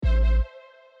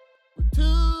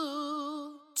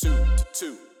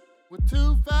two. With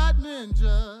two fat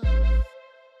ninjas.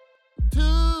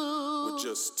 Two. With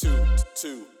just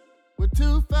two. With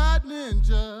two fat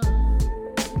ninjas.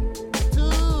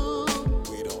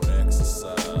 Two. We don't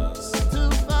exercise.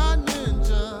 Two fat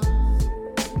ninjas.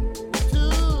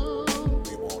 Two.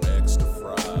 We want extra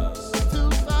fries.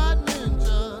 Two fat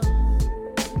ninjas.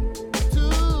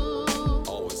 Two.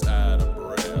 Always out of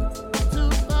breath.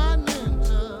 Two fat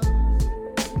ninjas.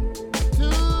 Two.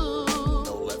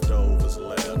 No leftovers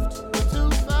left.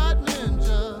 Two fat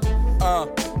ninjas.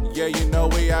 Yeah, you know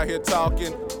we out here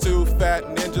talking. Two fat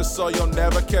ninjas, so you'll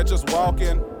never catch us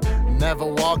walking. Never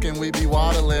walking, we be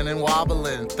waddling and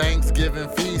wobbling. Thanksgiving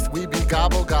feast, we be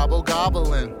gobble, gobble,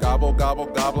 gobbling. Gobble, gobble,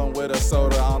 gobbling with a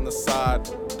soda on the side.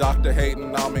 Doctor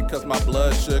hating on me cause my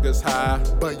blood sugar's high.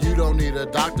 But you don't need a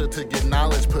doctor to get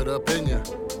knowledge put up in you.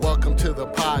 Welcome to the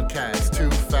podcast,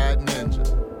 Two Fat Ninja.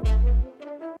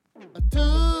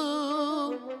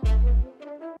 Two.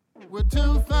 We're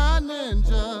two fat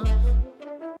ninjas.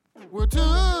 We're two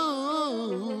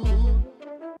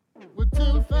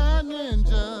fat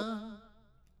ninjas.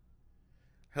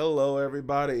 Hello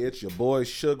everybody, it's your boy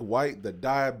Suge White, the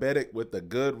diabetic with the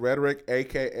good rhetoric,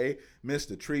 aka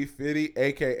Mr. Tree Fitty,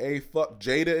 aka fuck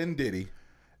Jada and Diddy.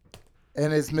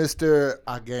 And it's Mr.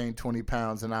 I gained 20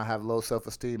 pounds and I have low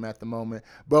self-esteem at the moment.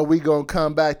 But we gonna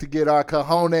come back to get our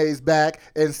cojones back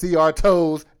and see our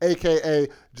toes, aka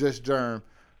just Jerm.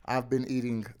 I've been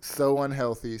eating so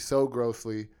unhealthy, so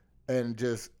grossly, and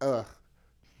just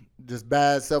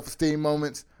bad self-esteem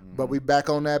moments. Mm-hmm. But we back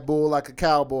on that bull like a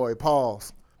cowboy.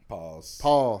 Pause.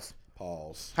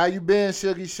 How you been,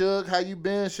 Shuggy Shug? How you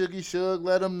been, Shuggy Shug?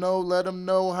 Let them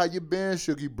know how you been,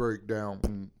 Shuggy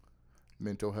Breakdown.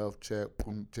 Mental health check.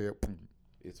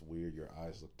 It's weird, your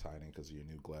eyes look tiny because of your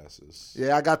new glasses.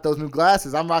 Yeah, I got those new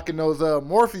glasses. I'm rocking those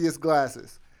Morpheus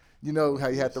glasses. You know how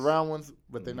you had the round ones,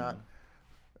 but they're not.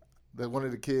 One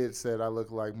of the kids said I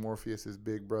look like Morpheus's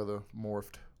big brother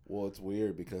morphed. Well, it's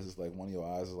weird because it's like one of your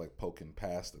eyes is like poking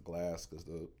past the glass because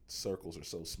the circles are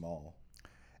so small.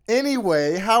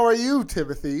 Anyway, how are you,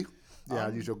 Timothy? Yeah, I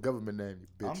use your government name, you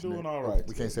bitch. I'm doing all right.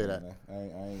 We can't say that. I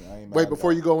ain't Wait,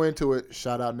 before you go into it,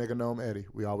 shout out Nigga Gnome Eddie.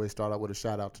 We always start out with a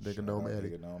shout out to Nigga Gnome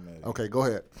Eddie. Okay, go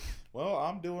ahead. Well,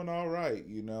 I'm doing all right.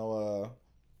 You know,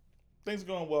 things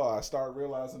going well. I start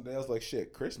realizing that I was like,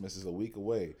 shit, Christmas is a week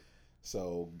away.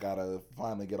 So, gotta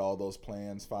finally get all those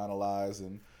plans finalized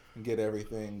and get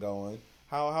everything going.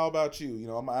 How about you? You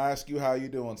know, I'm gonna ask you how you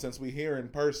doing. Since we here in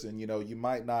person, you know, you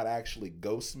might not actually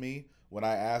ghost me when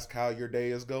I ask how your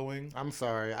day is going. I'm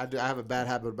sorry. I have a bad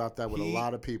habit about that with a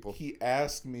lot of people. He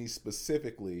asked me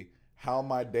specifically how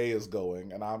my day is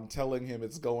going, and I'm telling him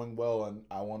it's going well, and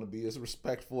I want to be as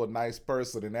respectful and nice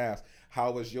person and ask,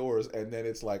 how was yours? And then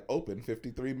it's like open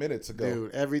 53 minutes ago.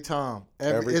 Dude, every time.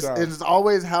 Every time. It's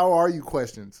always how are you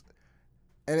questions.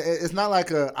 And it's not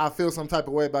like I feel some type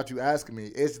of way about you asking me.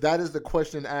 That is the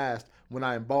question asked when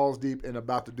I am balls deep and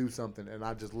about to do something, and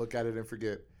I just look at it and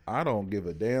forget. I don't give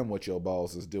a damn what your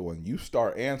balls is doing. You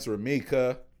start answering me,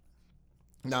 cuh.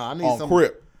 Nah, I need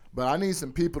crip. But I need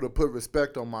some people to put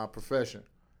respect on my profession.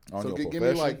 Give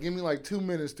me like 2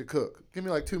 minutes to cook. Give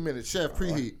me like 2 minutes, chef.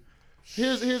 Preheat. Right.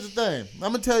 Here's the thing.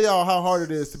 I'm gonna tell y'all how hard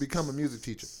it is to become a music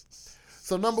teacher.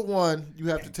 So number one, you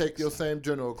have to take your same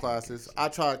general classes. I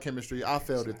tried chemistry. I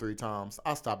failed it 3 times.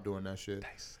 I stopped doing that shit.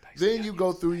 Then you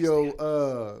go through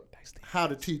your how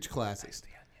to teach classes.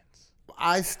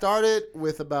 I started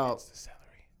with about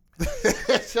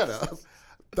shut up,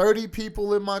 30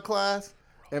 people in my class,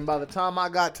 and by the time I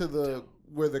got to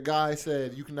where the guy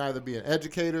said you can either be an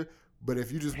educator, but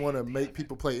if you just want to make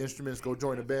people play instruments, go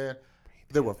join a band,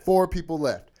 there were 4 people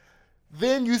left.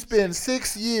 Then you spend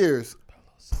 6 years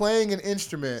playing an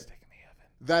instrument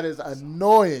that is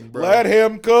annoying, bro. Let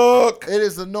him cook. It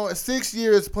is annoying. 6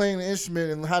 years playing an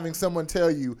instrument and having someone tell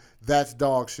you that's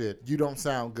dog shit. You don't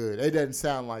sound good. It doesn't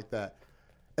sound like that.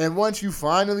 And once you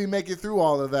finally make it through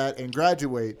all of that and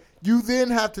graduate, you then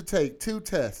have to take 2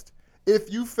 tests.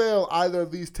 If you fail either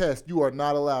of these tests, you are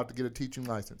not allowed to get a teaching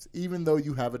license, even though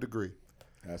you have a degree.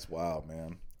 That's wild,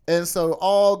 man. And so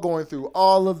all going through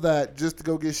all of that just to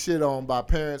go get shit on by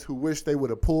parents who wish they would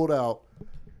have pulled out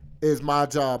is my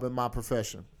job and my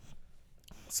profession.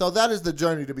 So that is the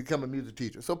journey to become a music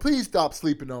teacher. So please stop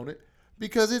sleeping on it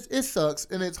because it sucks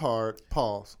and it's hard.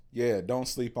 Pause. Yeah, don't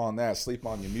sleep on that. Sleep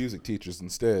on your music teachers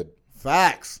instead.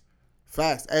 Facts.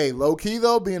 Hey, low key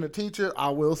though, being a teacher, I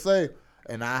will say,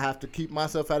 and I have to keep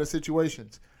myself out of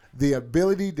situations, the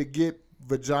ability to get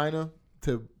vagina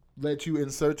to let you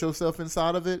insert yourself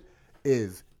inside of it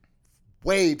is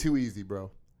way too easy, bro.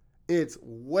 It's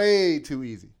way too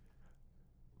easy.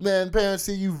 Man, parents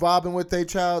see you vibing with their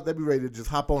child, they be ready to just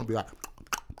hop on and be like,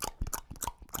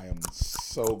 am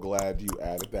so glad you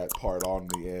added that part on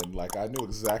the end. Like, I knew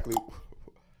exactly.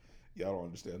 Y'all don't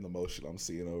understand the motion I'm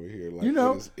seeing over here.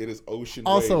 Like, it is ocean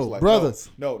also, waves. Like, brothers.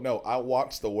 No. I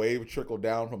watched the wave trickle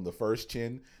down from the first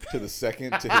chin to the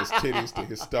second to his titties to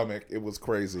his stomach. It was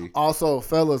crazy. Also,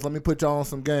 fellas, let me put y'all on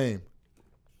some game.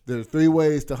 There's 3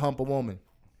 ways to hump a woman: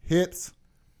 hips,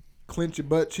 clench your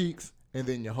butt cheeks, and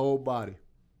then your whole body.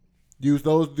 Use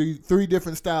those 3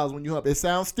 different styles when you hump. It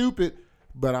sounds stupid,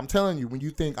 but I'm telling you, when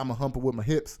you think I'm a humper with my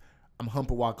hips, I'm a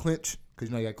humper while clench, because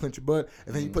you got to clench your butt,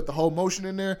 and then you put the whole motion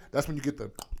in there, that's when you get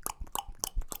the...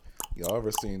 Y'all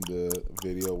ever seen the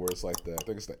video where it's like I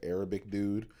think it's the Arabic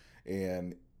dude,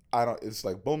 and it's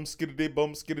like boom, skiddity,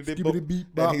 boom, boom,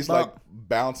 and he's like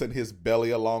bouncing his belly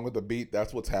along with the beat.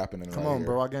 That's what's happening Come on,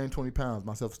 bro. I gained 20 pounds.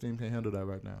 My self-esteem can't handle that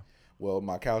right now. Well,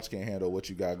 my couch can't handle what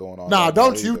you got going on. Nah,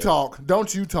 don't you talk.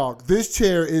 Don't you talk. This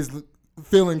chair is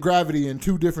feeling gravity in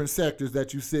 2 different sectors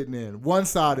that you're sitting in. One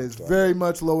side is very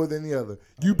much lower than the other.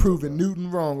 You proving Newton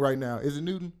wrong right now. Is it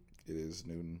Newton? It is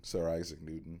Newton. Sir Isaac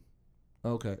Newton.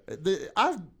 Okay.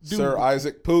 Sir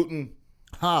Isaac Putin.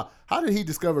 How did he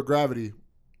discover gravity?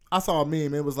 I saw a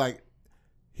meme. It was like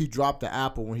he dropped the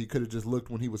apple when he could have just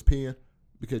looked when he was peeing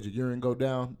because your urine go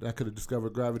down. That could have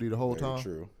discovered gravity the whole time.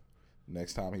 Very true.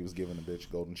 Next time he was giving a bitch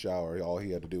a golden shower, all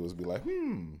he had to do was be like,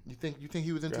 You think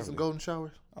he was into some golden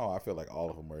showers? Oh, I feel like all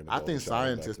of them were into golden showers. I think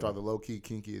scientists are the low-key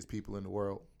kinkiest people in the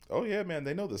world. Oh, yeah, man.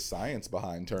 They know the science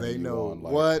behind turning you on.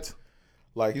 Like, what?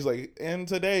 Like, he's like, in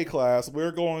today class,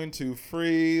 we're going to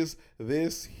freeze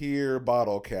this here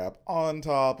bottle cap on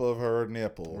top of her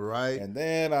nipple. Right. And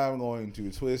then I'm going to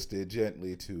twist it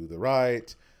gently to the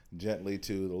right, gently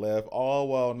to the left, all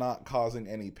while not causing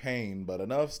any pain, but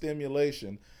enough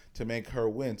stimulation to make her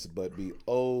wince, but be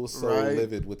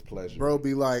livid with pleasure. Bro,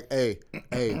 be like, hey,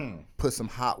 put some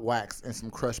hot wax and some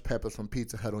crushed peppers from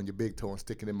Pizza Hut on your big toe and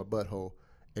stick it in my butthole.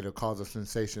 It'll cause a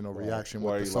sensation or reaction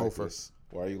with the sulfur.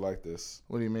 Why are you like this?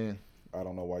 What do you mean? I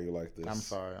don't know why you like this.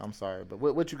 I'm sorry. But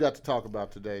what you got to talk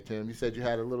about today, Tim? You said you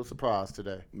had a little surprise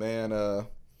today. Man,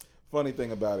 funny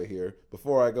thing about it here,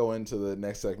 before I go into the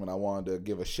next segment, I wanted to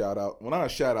give a shout out. Well, not a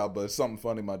shout out, but something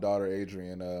funny my daughter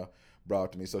Adrian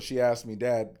brought to me. So she asked me,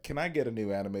 Dad, can I get a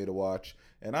new anime to watch?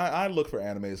 And I look for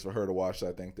animes for her to watch that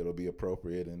I think that'll be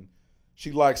appropriate. And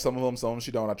she likes some of them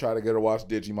she don't. I tried to get her to watch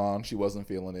Digimon. She wasn't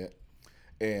feeling it.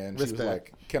 And she was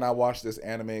like, can I watch this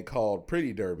anime called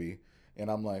Pretty Derby? And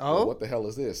I'm like, well, what the hell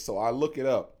is this? So I look it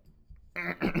up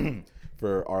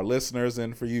for our listeners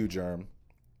and for you, Jerm.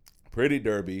 Pretty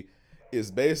Derby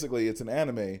is basically, it's an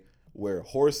anime where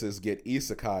horses get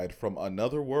isekai'd from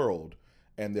another world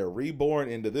and they're reborn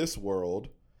into this world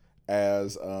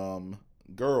as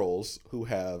girls who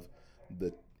have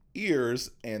the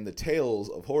ears and the tails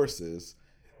of horses,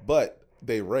 but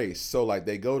they race. So, like,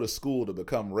 they go to school to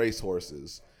become race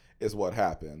horses is what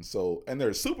happens. So, and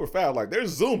they're super fast. Like, they're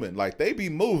zooming. Like, they be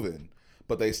moving,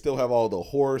 but they still have all the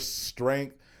horse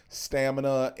strength,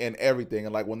 stamina, and everything.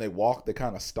 And, like, when they walk, they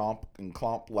kind of stomp and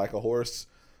clomp like a horse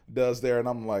does there. And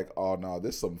I'm like, oh, no,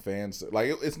 this is some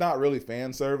like, it's not really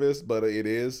fan service, but it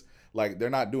is. Like,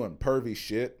 they're not doing pervy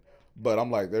shit. But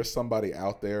I'm like, there's somebody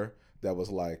out there that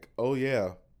was like, oh,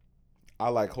 yeah, I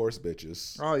like horse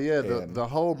bitches. Oh, yeah, the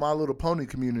whole My Little Pony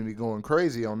community going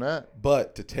crazy on that.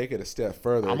 But to take it a step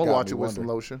further, I'm going to watch it with some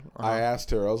lotion. I asked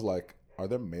her, I was like, are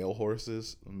there male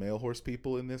horse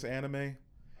people in this anime?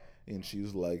 And she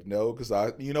was like, no,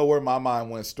 because you know where my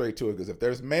mind went straight to it, because if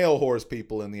there's male horse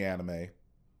people in the anime,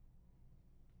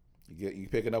 you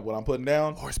picking up what I'm putting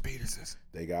down? Horse penises.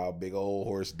 They got big old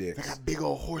horse dicks. They got big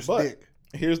old horse dick.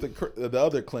 Here's the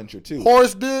other clincher too.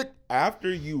 Horse dick.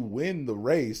 After you win the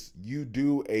race, you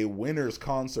do a winner's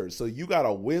concert. So you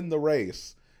gotta win the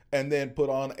race and then put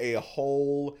on a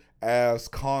whole ass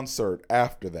concert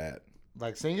after that.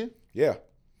 Like singing? Yeah.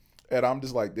 And I'm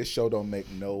just like, this show don't make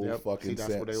no fucking sense.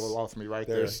 That's where they lost me right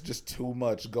there. There's just too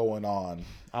much going on.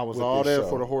 I was all there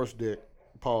for the horse dick.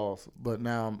 Pause. But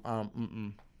now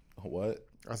I'm What?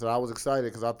 I said I was excited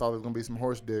because I thought there was going to be some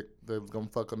horse dick that was going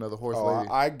to fuck another horse lady.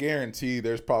 I guarantee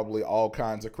there's probably all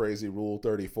kinds of crazy Rule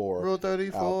 34 out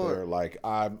there. Like,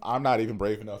 I'm not even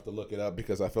brave enough to look it up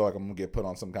because I feel like I'm going to get put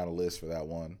on some kind of list for that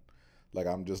one. Like,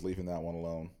 I'm just leaving that one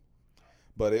alone.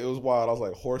 But it was wild. I was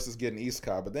like, horses getting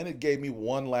isekai. But then it gave me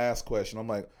one last question. I'm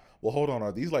like, well, hold on.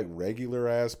 Are these like regular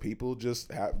ass people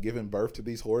just giving birth to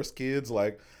these horse kids?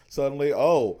 Like, suddenly,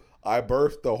 I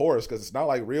birthed the horse, because it's not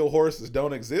like real horses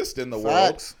don't exist in the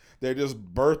world. They just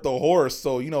birthed the horse.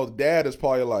 So, the dad is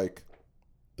probably like,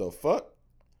 the fuck?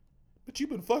 But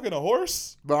you've been fucking a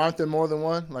horse? But aren't there more than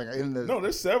one? No,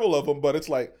 there's several of them, but it's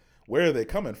like, where are they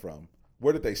coming from?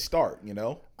 where did they start, you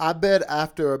know? I bet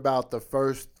after about the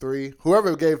first 3,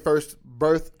 whoever gave first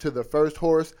birth to the first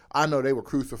horse, I know they were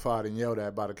crucified and yelled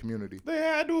at by the community. They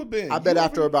had to have been. I bet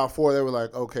after about 4, they were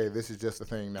like, okay, this is just a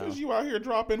thing now. Because you out here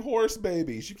dropping horse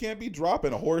babies. You can't be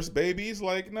dropping horse babies.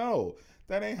 Like, no,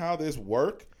 that ain't how this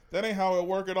work. That ain't how it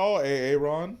work at all,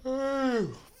 Aaron.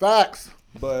 Facts.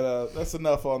 But that's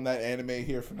enough on that anime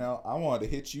here for now. I wanted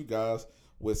to hit you guys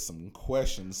with some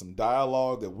questions, some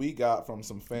dialogue that we got from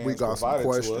some fans provided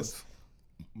to us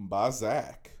by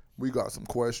Zach. We got some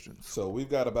questions. So we've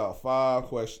got about 5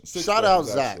 questions. Shout out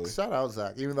Zach. Actually. Shout out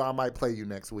Zach. Even though I might play you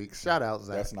next week. Shout out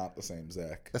Zach. That's not the same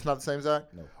Zach. That's not the same Zach?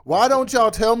 No. Why don't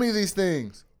y'all tell me these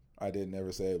things? I didn't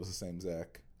ever say it was the same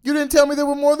Zach. You didn't tell me there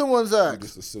were more than one Zach. You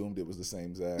just assumed it was the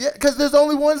same Zach. Yeah, because there's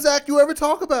only one Zach you ever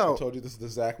talk about. I told you this is the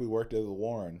Zach we worked at the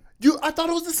Warren. I thought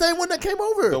it was the same one that came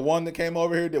over. The one that came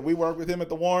over here, did we work with him at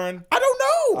the Warren? I don't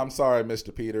know. I'm sorry,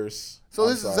 Mr. Peters. So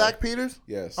this is Zach Peters?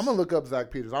 Yes. I'm going to look up Zach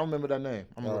Peters. I don't remember that name.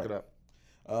 I'm going to look it up.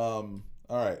 All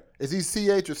right. Is he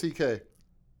CH or CK?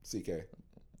 CK.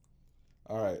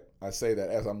 All right. I say that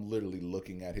as I'm literally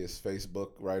looking at his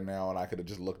Facebook right now, and I could have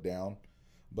just looked down.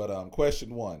 But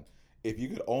question 1. If you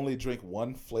could only drink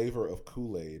one flavor of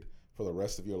Kool-Aid for the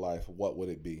rest of your life, what would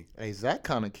it be? Hey, Zach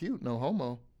kind of cute. No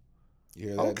homo. You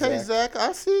hear that, okay, Zach?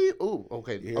 I see you. Ooh,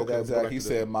 okay. You hear that, Zach? He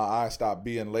said, my eye stopped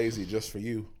being lazy just for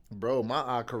you. Bro, my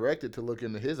eye corrected to look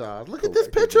into his eyes. Look at this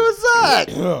picture of Zach.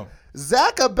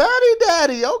 Zach a baddie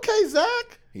daddy. Okay,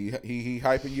 Zach. He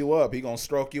hyping you up. He gonna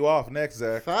stroke you off next,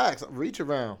 Zach. Facts. Reach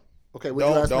around. Okay,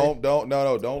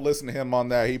 don't listen to him on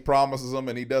that. He promises them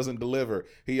and he doesn't deliver.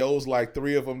 He owes like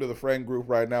 3 of them to the friend group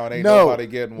right now, and ain't nobody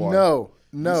getting one. No.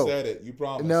 You said it. You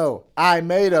promised. No, I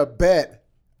made a bet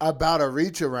about a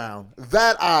reach around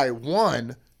that I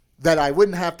won, that I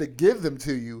wouldn't have to give them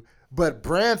to you, but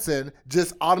Branson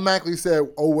just automatically said,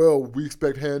 "Oh well, we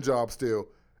expect hand jobs still."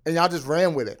 And y'all just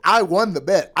ran with it. I won the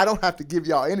bet. I don't have to give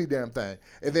y'all any damn thing.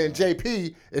 And then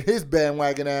JP and his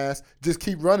bandwagon ass just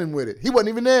keep running with it. He wasn't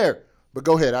even there. But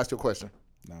go ahead, ask your question.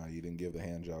 Nah, you didn't give the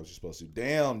hand jobs you're supposed to.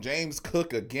 Damn, James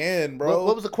Cook again, bro.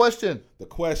 What was the question? The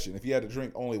question, if you had to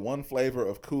drink only one flavor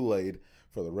of Kool-Aid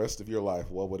for the rest of your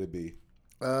life, what would it be?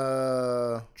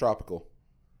 Tropical.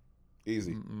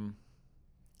 Easy.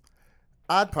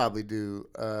 I'd probably do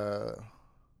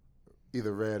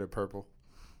either red or purple.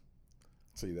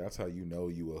 See, that's how you know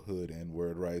you a hood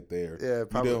N-word right there. Yeah,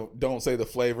 probably. You don't say the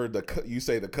flavor, you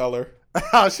say the color.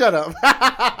 Oh, shut up.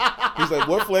 He's like,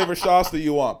 what flavor sauce do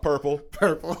you want? Purple.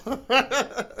 Purple.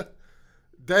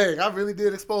 Dang, I really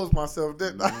did expose myself,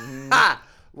 didn't I?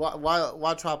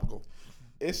 Why tropical?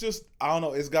 It's just, I don't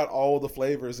know, it's got all the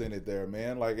flavors in it there,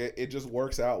 man. Like, it just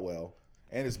works out well.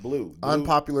 And it's blue.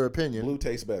 Unpopular opinion. Blue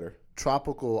tastes better.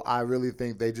 Tropical, I really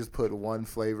think they just put one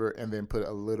flavor and then put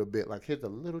a little bit, like here's a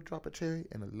little drop of cherry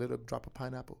and a little drop of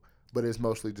pineapple, but it's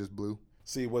mostly just blue.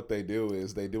 See, what they do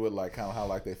is they do it like kind of how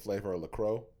like they flavor a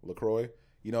LaCroix.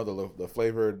 You know, the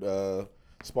flavored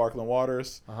sparkling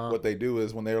waters. What they do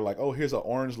is when they're like, oh, here's an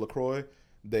orange LaCroix,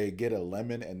 they get a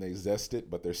lemon and they zest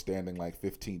it, but they're standing like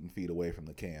 15 feet away from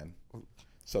the can.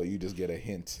 So you just get a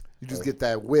hint. You just get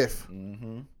that whiff.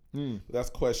 That's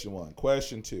question 1.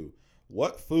 Question 2.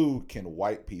 What food can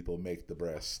white people make the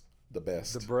best? The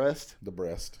breast? The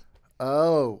breast.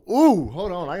 Oh. Ooh,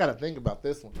 hold on. I got to think about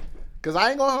this one. Because I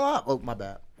ain't going to lie. Oh, my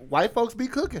bad. White folks be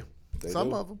cooking.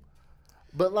 Some of them.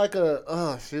 But like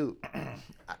shoot.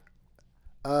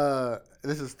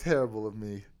 This is terrible of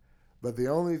me. But the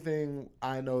only thing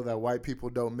I know that white people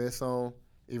don't miss on,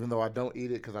 even though I don't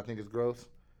eat it because I think it's gross,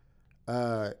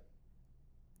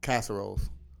 casseroles.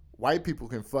 White people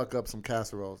can fuck up some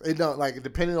casseroles. It don't, like,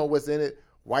 depending on what's in it,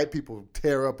 white people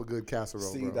tear up a good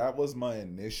casserole. See, that was my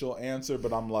initial answer,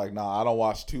 but I'm like, nah, I don't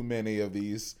watch too many of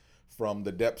these from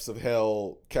the depths of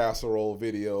hell casserole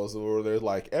videos where they're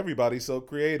like, everybody's so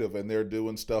creative and they're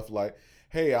doing stuff like,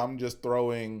 hey, I'm just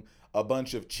throwing a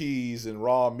bunch of cheese and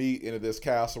raw meat into this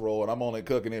casserole and I'm only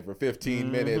cooking it for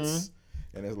 15 minutes.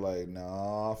 And it's like,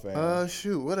 nah, fam.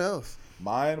 Shoot, what else?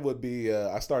 Mine would be,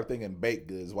 I started thinking baked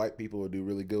goods. White people would do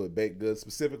really good with baked goods,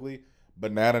 specifically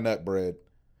banana nut bread.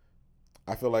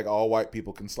 I feel like all white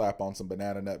people can slap on some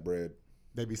banana nut bread.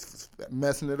 They be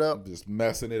messing it up? Just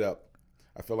messing it up.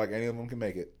 I feel like any of them can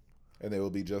make it, and they will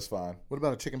be just fine. What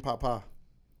about a chicken pot pie?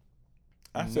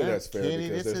 I say that's fair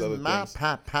because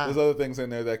there's other things in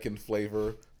there that can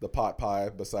flavor the pot pie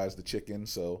besides the chicken,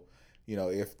 so... You know,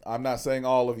 if I'm not saying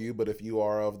all of you, but if you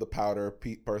are of the powder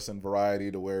person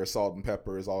variety to where salt and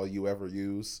pepper is all you ever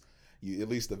use, at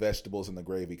least the vegetables and the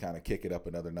gravy kind of kick it up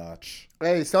another notch.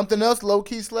 Hey, something else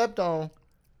low-key slept on.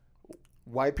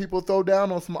 White people throw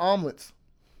down on some omelets.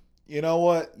 You know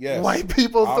what? Yes. White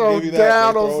people throw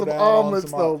down on some omelets,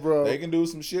 though, bro. They can do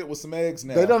some shit with some eggs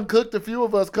now. They done cooked a few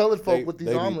of us colored folk with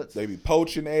these omelets. They be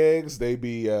poaching eggs. They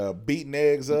be beating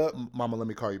eggs up. Mama, let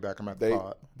me call you back. I'm at the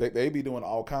pod. They be doing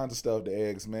all kinds of stuff to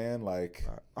eggs, man. Like,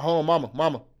 hold on,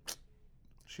 Mama.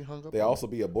 She hung up. They also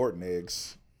be aborting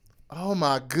eggs. Oh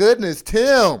my goodness,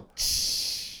 Tim.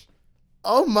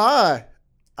 Oh my.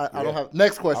 I don't have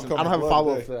next question. I don't have a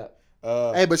follow up for that.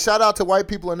 Hey, but shout out to white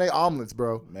people and their omelets,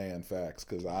 bro. Man, facts,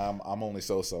 because I'm only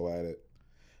so at it.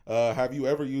 Have you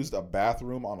ever used a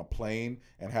bathroom on a plane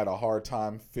and had a hard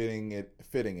time fitting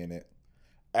in it?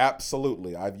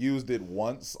 Absolutely. I've used it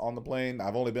once on the plane.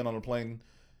 I've only been on the plane,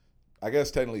 I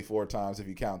guess technically 4 times if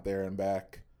you count there and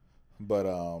back. But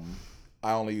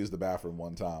I only used the bathroom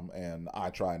one time, and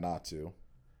I try not to,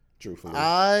 truthfully.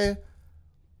 I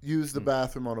used the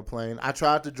bathroom on a plane. I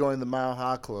tried to join the Mile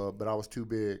High Club, but I was too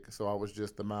big, so I was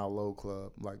just the Mile Low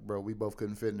Club. Like, bro, we both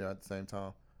couldn't fit in there at the same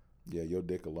time. Yeah, your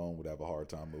dick alone would have a hard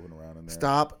time moving around in there.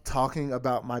 Stop talking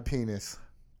about my penis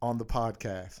on the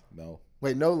podcast. No.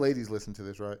 Wait, no ladies listen to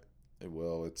this, right?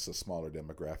 Well, it's a smaller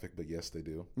demographic, but yes, they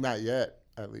do. Not yet,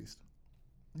 at least.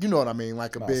 You know what I mean?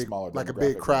 Like a big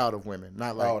crowd of women.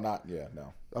 Not like. Oh, not yeah,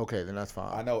 no. Okay, then that's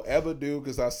fine. I know Ebba do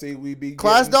because I see we be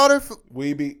Class daughter.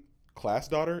 Class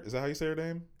daughter? Is that how you say her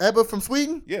name? Ebba from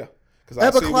Sweden? Yeah.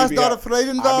 Ebba class daughter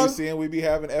Fredendal? I be seeing we be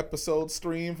having episodes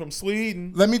streamed from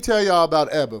Sweden. Let me tell y'all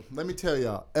about Ebba.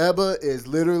 Ebba is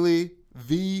literally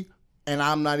and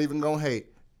I'm not even going to hate,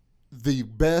 the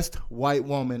best white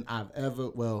woman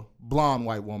blonde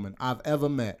white woman I've ever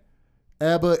met.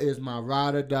 Ebba is my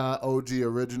ride or die OG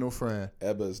original friend.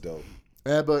 Ebba is dope.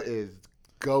 Ebba is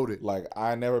goated. Like,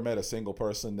 I never met a single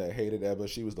person that hated Ebba.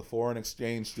 She was the foreign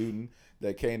exchange student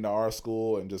that came to our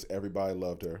school, and just everybody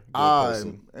loved her.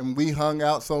 And we hung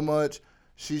out so much.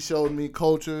 She showed me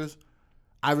cultures.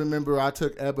 I remember I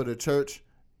took Ebba to church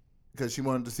because she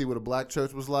wanted to see what a black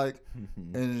church was like.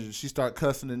 And she started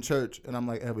cussing in church. And I'm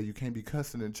like, Ebba, you can't be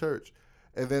cussing in church.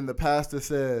 And then the pastor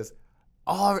says,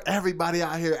 everybody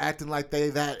out here acting like they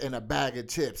that in a bag of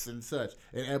chips and such.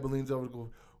 And Ebba leans over and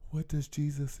goes, what does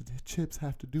Jesus and his chips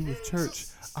have to do with church?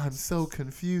 I'm so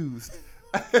confused.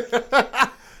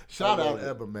 Shout out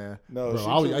Ebba, man. No,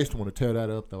 bro, I used to want to tear that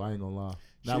up though. I ain't gonna lie.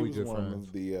 Now we good friends.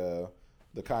 She was one of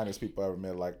the kindest people I ever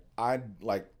met.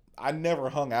 I never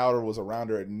hung out or was around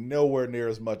her nowhere near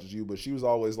as much as you, but she was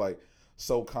always like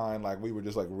so kind. Like, we were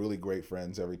just like really great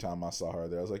friends every time I saw her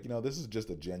there. I was like, this is just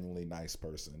a genuinely nice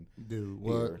person, dude.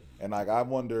 What? Here. And like, I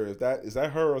wonder if is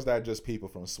that her or is that just people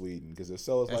from Sweden? Because if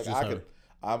so, it's like I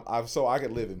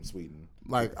could live in Sweden.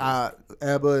 Like,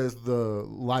 Ebba is the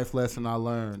life lesson I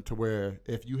learned, to where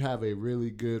if you have a really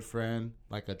good friend,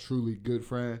 like a truly good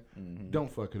friend,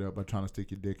 don't fuck it up by trying to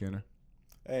stick your dick in her.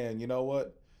 And you know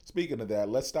what? Speaking of that,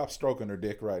 let's stop stroking her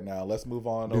dick right now. Let's move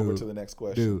on over to the next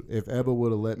question. Dude, if Ebba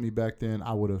would have let me back then,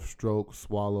 I would have stroked,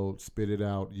 swallowed, spit it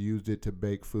out, used it to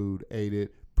bake food, ate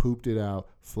it, pooped it out,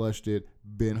 flushed it,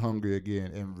 been hungry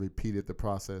again, and repeated the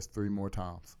process 3 more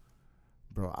times.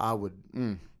 Bro, I would.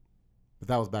 But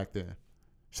that was back then.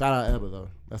 Shout out Ebba, though.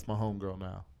 That's my homegirl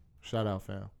now. Shout out,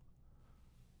 fam.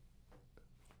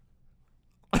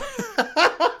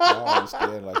 I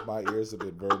understand. Like, my ears have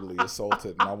been verbally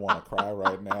assaulted, and I want to cry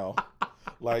right now.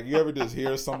 Like, you ever just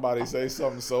hear somebody say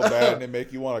something so bad and it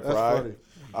make you want to cry? Funny.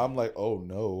 I'm like, oh,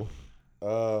 no.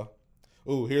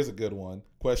 Here's a good one.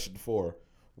 Question 4.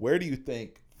 Where do you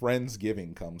think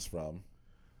Friendsgiving comes from?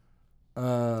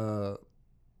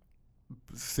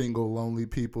 Single, lonely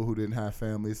people who didn't have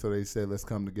families, so they said, let's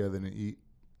come together and eat.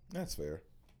 That's fair.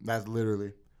 That's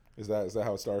literally. Is that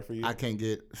how it started for you? I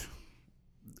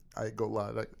ain't gonna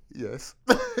lie. Like, yes.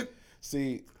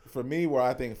 See, for me, where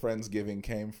I think Friendsgiving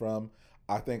came from,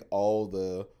 I think all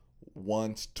the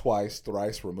once, twice,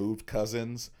 thrice removed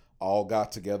cousins all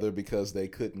got together because they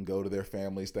couldn't go to their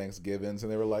families' Thanksgivings,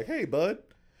 and they were like, hey, bud,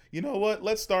 you know what?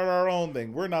 Let's start our own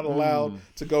thing. We're not allowed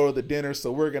to go to the dinner,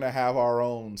 so we're going to have our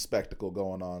own spectacle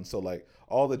going on. So, like,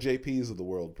 all the JPs of the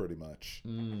world, pretty much.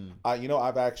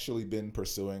 I've actually been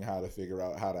pursuing how to figure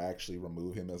out how to actually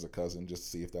remove him as a cousin, just to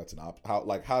see if that's an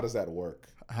how does that work?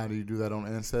 How do you do that on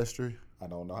Ancestry? I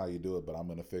don't know how you do it, but I'm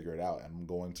going to figure it out, and I'm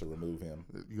going to remove him.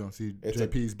 You're going to see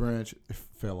JP's branch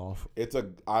fell off.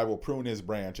 I will prune his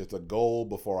branch. It's a goal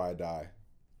before I die.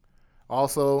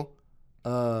 Also,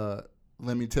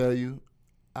 let me tell you,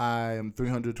 I am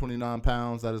 329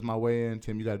 pounds. That is my weigh-in.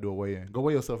 Tim, you got to do a weigh-in. Go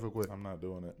weigh yourself real quick. I'm not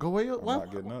doing it. Go weigh yourself. I'm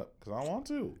not getting up because I don't want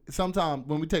to. Sometime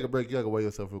when we take a break, you got to weigh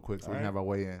yourself real quick so we can have our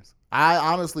weigh-ins. I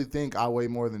honestly think I weigh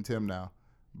more than Tim now.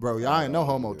 Bro, y'all ain't no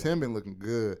homo. Tim been looking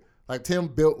good. Like Tim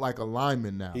built like a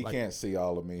lineman now. He like, can't see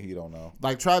all of me. He don't know.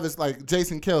 Like Travis, like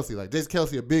Jason Kelsey. Like Jason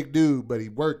Kelsey, a big dude, but he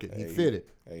work it. He fit it.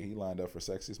 Hey, he lined up for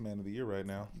Sexiest Man of the Year right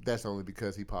now. That's only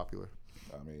because he popular.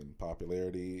 I mean,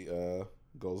 popularity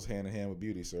goes hand in hand with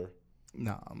beauty, sir.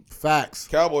 Nah, facts.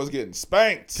 Cowboys getting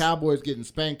spanked.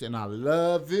 And I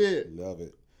love it. Love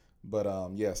it. But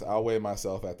yes, I'll weigh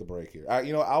myself at the break here.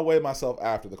 I'll weigh myself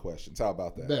after the questions. How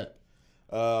about that?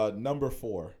 Bet. Number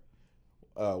 4.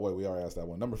 Wait, we already asked that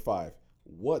one. Number 5.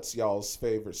 What's y'all's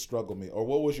favorite struggle meal, or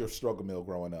what was your struggle meal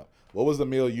growing up? What was the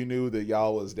meal you knew that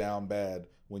y'all was down bad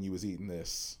when you was eating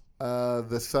this?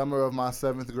 The summer of my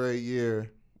 7th grade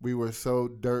year, we were so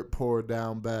dirt poor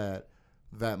down bad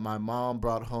that my mom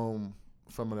brought home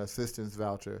from an assistance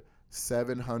voucher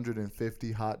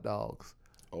 750 hot dogs.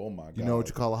 Oh my God! You know what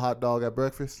you call a hot dog at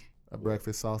breakfast? A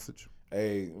breakfast sausage.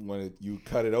 Hey, when you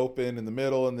cut it open in the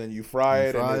middle and then you fry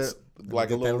it and it's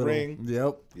like a little ring.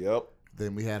 Yep.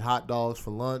 Then we had hot dogs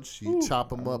for lunch. You chop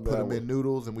them up, put them in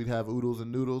noodles, and we'd have oodles and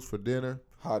noodles for dinner.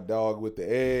 Hot dog with the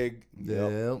egg.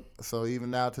 Yep. So even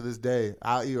now to this day,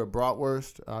 I'll eat a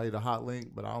bratwurst, I'll eat a hot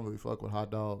link, but I don't really fuck with hot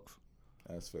dogs.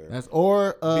 That's fair. Beef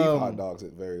hot dogs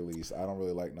at very least. I don't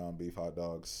really like non-beef hot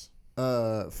dogs.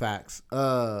 Facts.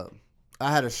 I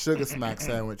had a sugar smack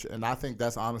sandwich, and I think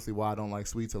that's honestly why I don't like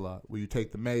sweets a lot. Where you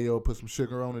take the mayo, put some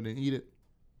sugar on it, and eat it.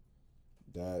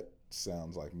 That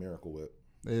sounds like Miracle Whip.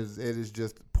 It is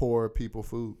just poor people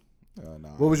food. Nah,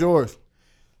 what was yours?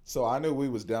 So I knew we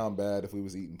was down bad if we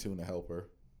was eating Tuna Helper.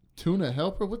 Tuna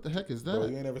Helper? What the heck is that? Bro,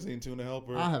 you ain't never seen Tuna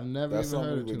Helper? I have never even heard of Tuna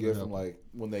Helper. That's something we would give them, like,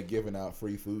 when they're giving out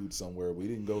free food somewhere. We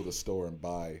didn't go to the store and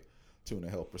buy Tuna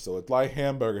Helper. So it's like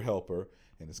Hamburger Helper,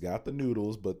 and it's got the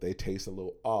noodles, but they taste a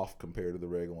little off compared to the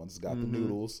regular ones. It's got the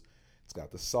noodles, it's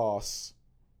got the sauce,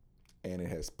 and it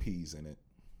has peas in it.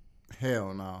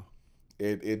 Hell no.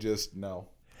 It just, no.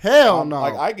 Hell no.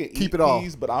 Like, I can Keep eat it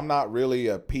peas, but I'm not really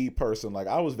a pea person. Like,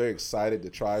 I was very excited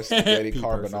to try spaghetti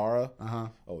carbonara. Uh-huh.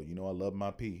 Oh, you know I love my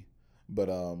pea. But,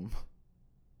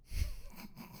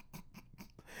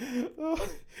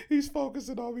 he's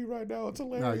focusing on me right now. It's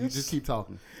hilarious. No, you just keep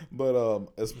talking. But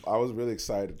I was really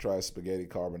excited to try spaghetti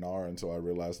carbonara until I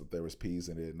realized that there was peas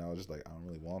in it. And I was just like, I don't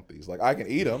really want these. Like, I can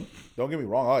eat them. Don't get me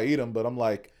wrong. I'll eat them. But I'm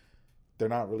like, they're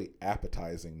not really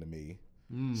appetizing to me.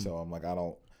 So I'm like, I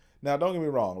don't. Now, don't get me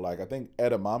wrong. Like, I think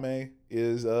edamame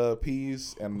is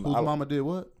peas. And Whose mama did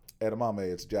what? Edamame.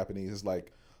 It's Japanese. It's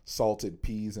like salted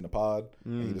peas in a pod.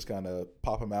 And you just kind of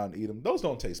pop them out and eat them. Those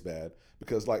don't taste bad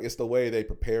because, like, it's the way they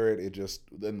prepare it. It just,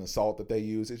 and the salt that they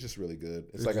use, it's just really good.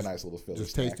 It's like a nice little filler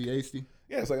just snack. Tasty.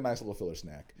 Yeah, it's like a nice little filler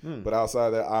snack. But outside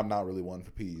of that, I'm not really one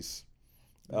for peas.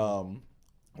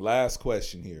 Last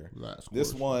question here.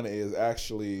 This one is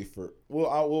actually for, well,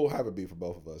 I will have it be for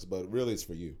both of us, but really it's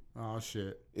for you. Oh,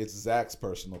 shit. It's Zach's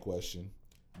personal question.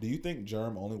 Do you think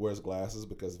Jerm only wears glasses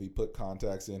because if he put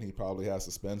contacts in, he probably has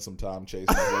to spend some time chasing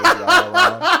his lazy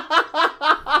eye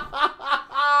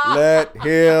around? Let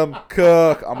him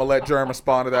cook. I'm going to let Jerm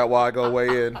respond to that while I go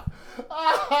weigh in.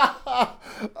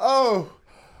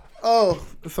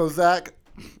 So Zach,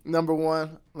 number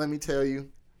one, let me tell you,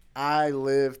 I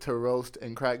live to roast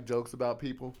and crack jokes about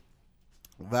people.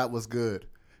 That was good.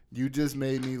 You just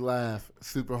made me laugh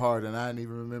super hard, and I didn't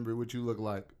even remember what you look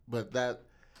like. But that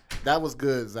was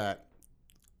good, Zach.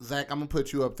 Zach, I'm going to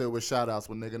put you up there with shout-outs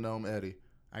with Nigga Gnome Eddie.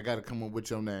 I got to come up with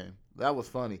your name. That was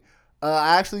funny.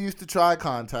 I actually used to try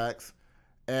contacts,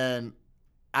 and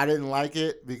I didn't like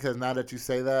it because now that you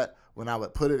say that, when I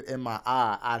would put it in my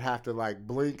eye, I'd have to, like,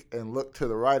 blink and look to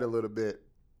the right a little bit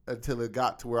until it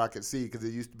got to where I could see because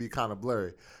it used to be kind of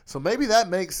blurry. So maybe that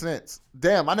makes sense.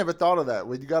 Damn, I never thought of that.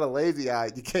 When you got a lazy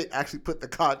eye, you can't actually put the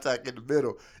contact in the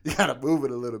middle. You got to move it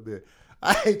a little bit.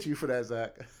 I hate you for that,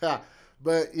 Zach.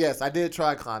 But, yes, I did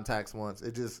try contacts once.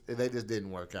 They just didn't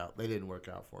work out. They didn't work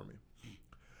out for me.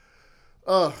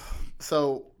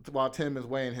 So while Tim is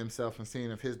weighing himself and seeing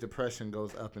if his depression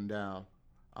goes up and down,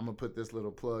 I'm going to put this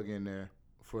little plug in there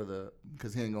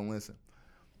because he ain't going to listen.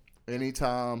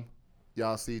 Anytime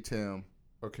y'all see Tim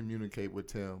or communicate with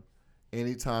Tim,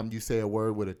 anytime you say a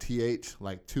word with a TH,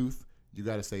 like tooth, you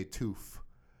got to say tooth.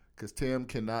 Because Tim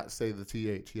cannot say the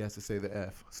TH. He has to say the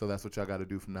F. So that's what y'all got to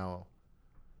do from now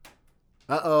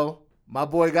on. Uh-oh. My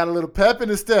boy got a little pep in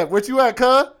his step. What you at,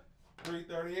 cuz?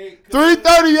 338.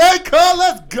 338, cuz.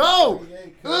 Let's go.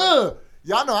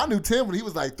 Y'all know I knew Tim when he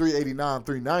was like 389,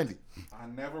 390. I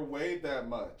never weighed that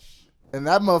much. And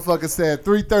that motherfucker said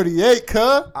 338,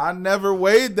 cuz. I never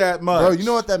weighed that much. Bro, you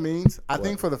know what that means? I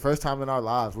think for the first time in our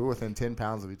lives, we're within 10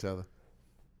 pounds of each other.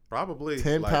 Probably.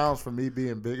 10 pounds for me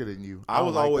being bigger than you. I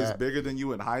was always bigger than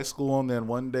you in high school, and then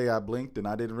one day I blinked and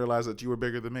I didn't realize that you were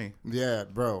bigger than me. Yeah,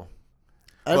 bro.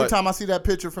 Every time I see that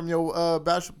picture from your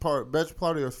bachelor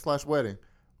party or / wedding,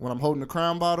 when I'm holding the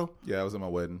crown bottle. Yeah, it was at my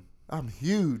wedding. I'm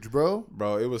huge, bro.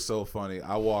 Bro, it was so funny.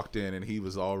 I walked in and he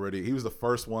was the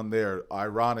first one there.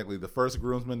 Ironically, the first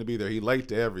groomsman to be there. He late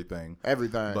to everything.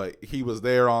 Everything. But he was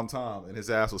there on time and his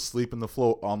ass was sleeping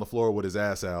on the floor with his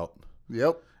ass out.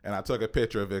 Yep. And I took a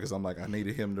picture of it because I'm like, I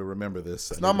needed him to remember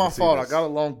this. It's not my fault. I got a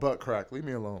long butt crack. Leave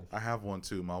me alone. I have one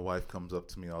too. My wife comes up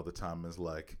to me all the time and is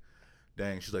like,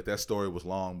 dang, she's like, that story was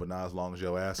long, but not as long as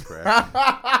your ass crack.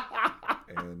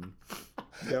 And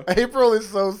yeah. April is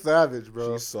so savage,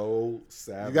 bro. She's so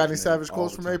savage. You got any savage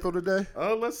quotes from April today?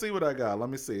 Let's see what I got. Let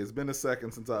me see. It's been a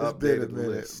second since I updated the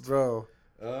list, bro.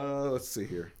 Let's see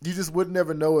here. You just would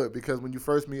never know it because when you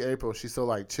first meet April, she's so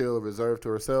like chill, reserved to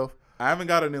herself. I haven't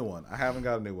got a new one.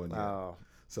 Yet. Oh.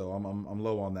 So I'm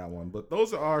low on that one. But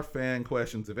those are our fan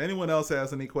questions. If anyone else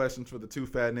has any questions for the two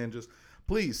fat ninjas,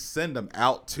 please send them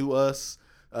out to us.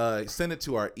 Send it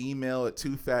to our email at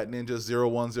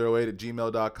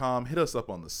twofatninjas0108@gmail.com. Hit us up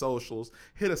on the socials.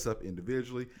 Hit us up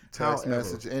individually. Text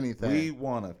message, anything. We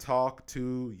want to talk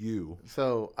to you.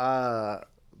 So,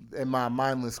 in my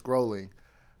mindless scrolling,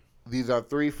 these are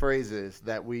 3 phrases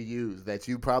that we use that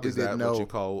you probably didn't know. Is that what you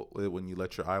call it when you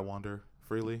let your eye wander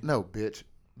freely? No, bitch.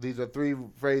 These are 3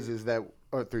 phrases that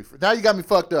are 3. Now you got me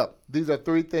fucked up. These are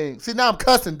 3 things. See, now I'm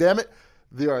cussing, damn it.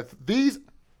 There are these.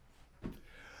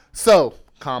 So,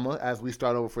 comma, as we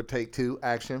start over for take 2,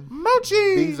 action.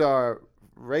 Mochi. These are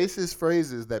racist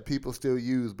phrases that people still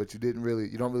use, but you don't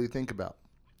really think about.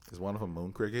 Is one of them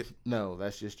moon cricket? No,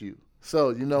 that's just you. So,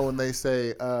 you know when they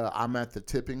say, I'm at the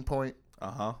tipping point?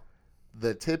 Uh-huh.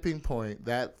 The tipping point,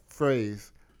 that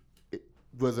phrase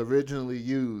was originally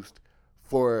used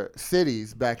for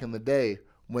cities back in the day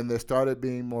when there started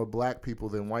being more black people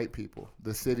than white people.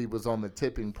 The city was on the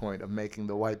tipping point of making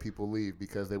the white people leave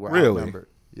because they were outnumbered.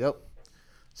 Yep.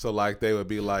 So, like, they would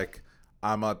be like,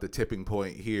 I'm at the tipping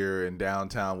point here in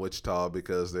downtown Wichita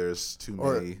because there's too many.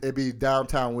 Or it'd be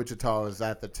downtown Wichita is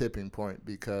at the tipping point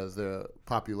because the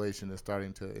population is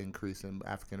starting to increase in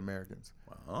African Americans.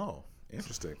 Oh,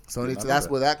 interesting. So that's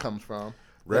where that comes from.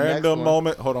 Random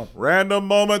moment in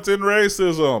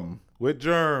racism with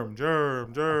Jerm.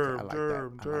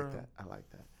 I like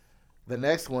that. The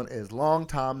next one is long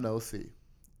time no see.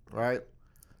 Right?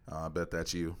 I bet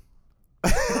that's you.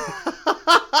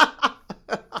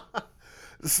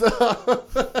 So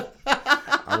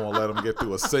I won't let them get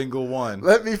through a single one.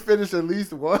 Let me finish at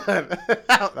least one.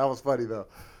 That was funny though.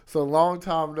 So long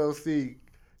time no see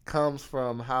comes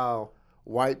from how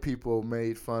white people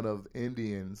made fun of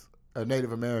Indians,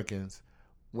 Native Americans,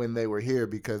 when they were here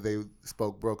because they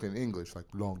spoke broken English, like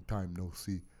long time no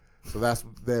see. So that's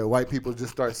the white people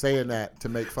just start saying that to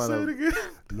make fun of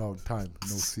long time no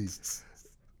see.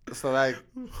 So like,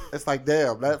 it's like,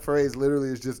 damn, that phrase literally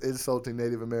is just insulting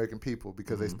Native American people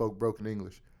because they spoke broken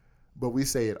English. But we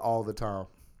say it all the time.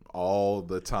 All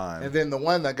the time. And then the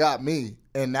one that got me,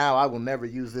 and now I will never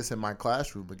use this in my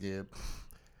classroom again,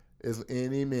 is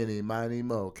any, mini, miny,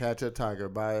 mo. Catch a tiger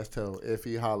by his toe. If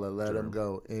he holler, let him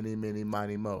go. Any, mini,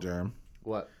 miny, mo. Jerm.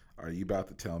 What? Are you about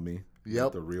to tell me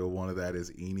that the real one of that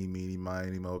is eeny, meeny,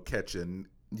 miny, mo, catching?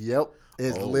 Yep.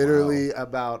 It's literally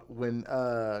about when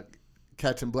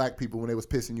catching black people when they was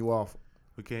pissing you off.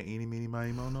 We can't eeny, meeny,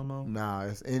 miny, mo no more? Nah,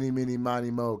 it's any, mini,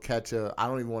 miny, mo. Catch a, I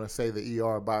don't even want to say the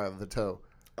ER by the toe.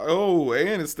 Oh,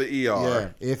 and it's the ER. Yeah.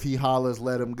 If he hollers,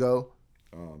 let him go.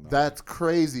 Oh, no. That's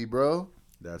crazy, bro.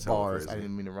 That's bars. Crazy. I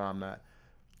didn't mean to rhyme that.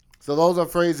 So those are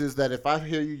phrases that if I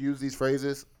hear you use these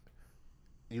phrases,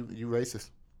 you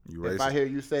racist. You racist. If I hear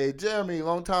you say, Jeremy,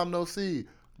 long time no see,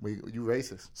 you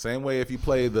racist. Same way if you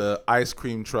play the ice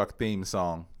cream truck theme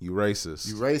song, you racist.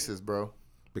 You racist, bro.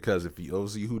 Because if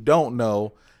those of you who don't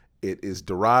know, it is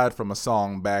derived from a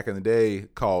song back in the day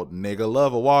called Nigga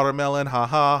Love a Watermelon, ha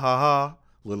ha ha ha.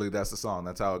 Literally, that's the song.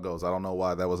 That's how it goes. I don't know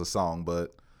why that was a song,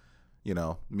 but, you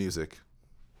know, music.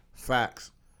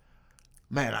 Facts.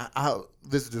 Man,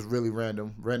 this is just really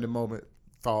random moment,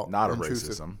 thought. Not a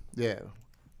intrusive. racism. Yeah.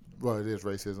 Well, it is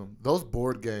racism. Those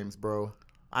board games, bro.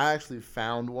 I actually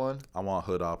found one. I want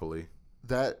Hoodopoly.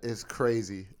 That is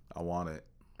crazy. I want it.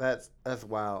 That's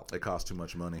wild. It costs too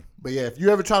much money. But yeah, if you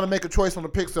ever trying to make a choice on to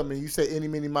pick something, you say any,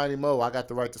 mini, miny, mo, I got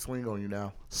the right to swing on you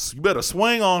now. You better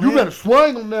swing on him. You better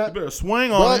swing on that. You better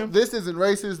swing on him. But this isn't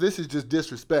racist. This is just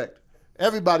disrespect.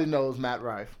 Everybody knows Matt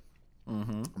Rife.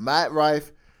 Mm-hmm. Matt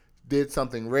Rife did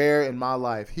something rare in my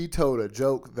life. He told a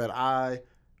joke that I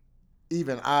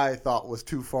thought was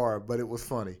too far, but it was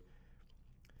funny.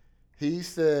 He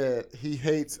said he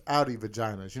hates Audi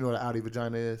vaginas. You know what an Audi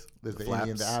vagina is? There's the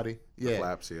Indy and the Audi. Yeah. The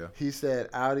flaps, yeah. He said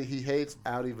he hates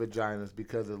Audi vaginas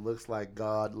because it looks like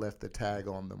God left the tag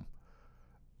on them.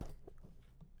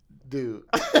 Dude.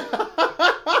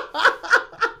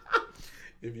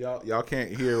 If y'all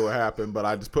can't hear what happened, but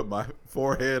I just put my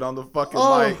forehead on the fucking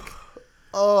mic.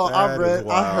 Oh,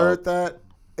 I heard that.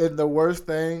 And the worst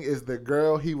thing is the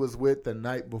girl he was with the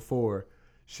night before.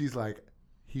 She's like,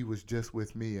 he was just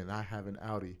with me and I have an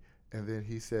Audi. And then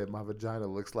he said, my vagina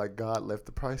looks like God left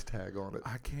the price tag on it.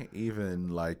 I can't even,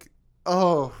 like...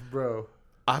 Oh, bro.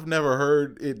 I've never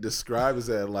heard it described as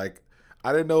that. Like,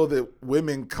 I didn't know that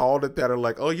women called it that, or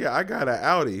like, oh, yeah, I got an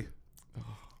Audi.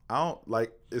 I don't,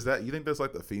 like, is that... You think that's,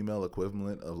 like, the female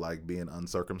equivalent of, like, being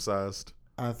uncircumcised?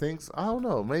 I think so. I don't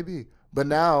know. Maybe. But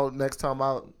now, next time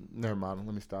never mind.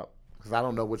 Let me stop. Because I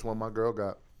don't know which one my girl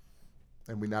got.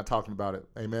 And we're not talking about it.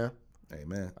 Amen?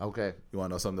 Amen. Okay. You want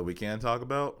to know something that we can talk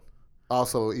about?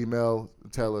 Also, email,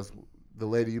 tell us, the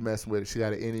lady you messing with, she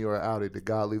got an innie or an outie. Did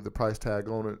God leave the price tag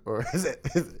on it? Or is it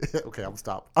okay, I'm going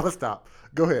to stop.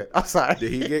 Go ahead. I'm sorry.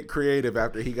 Did he get creative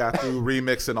after he got through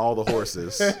remixing all the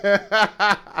horses?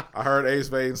 I heard Ace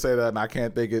Vane say that, and I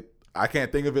can't think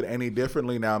of it any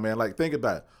differently now, man. Like, think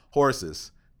about it.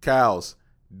 Horses, cows,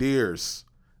 deers,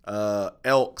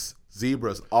 elks,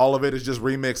 zebras, all of it is just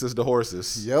remixes to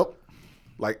horses. Yep.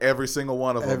 Like every single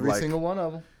one of them. Every single one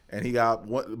of them. And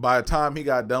by the time he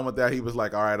got done with that, he was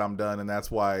like, all right, I'm done. And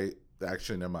that's why,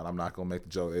 actually, never mind. I'm not going to make the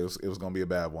joke. It was going to be a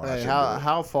bad one. Hey,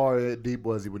 how far deep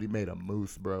was he when he made a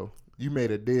moose, bro? You made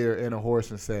a deer and a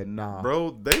horse and said, nah.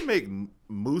 Bro, they make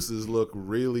mooses look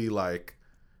really, like,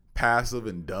 passive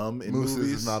and dumb in movies.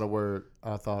 Mooses is not a word.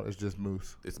 I thought it's just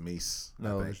moose. It's meese.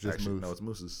 No, it's just moose. No, it's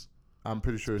mooses. I'm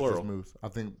pretty sure it's just moose. I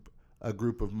think a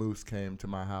group of moose came to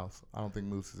my house. I don't think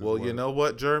moose is a Well, word. you know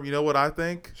what, Jerm? You know what I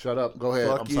think? Shut up. Go ahead.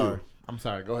 Fuck you. I'm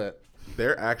sorry. Go ahead.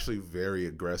 They're actually very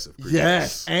aggressive creatures.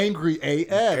 Yes. Angry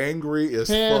AF. Angry as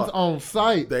Hands fuck. on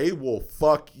sight. They will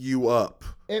fuck you up.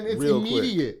 And it's real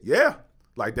immediate. Quick. Yeah.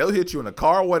 Like, they'll hit you in a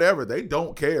car or whatever. They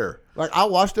don't care. Like, I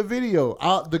watched a video.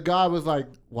 The guy was like,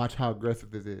 watch how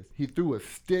aggressive this is. He threw a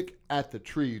stick at the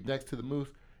tree next to the moose.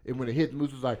 And when it hit, the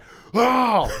moose was like,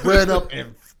 oh, ran up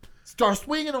and start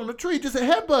swinging on the tree, just a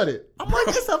headbutt it. I'm like,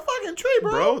 it's a fucking tree,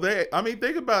 bro.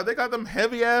 Think about it. They got them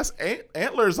heavy ass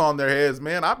antlers on their heads,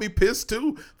 man. I'd be pissed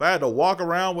too if I had to walk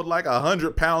around with like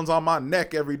 100 pounds on my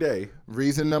neck every day.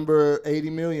 Reason number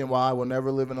 80 million why I will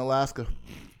never live in Alaska.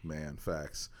 Man,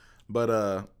 facts.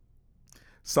 But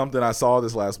something I saw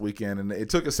this last weekend, and it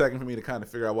took a second for me to kind of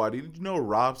figure out why. Did you know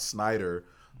Rob Snyder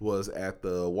was at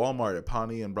the Walmart at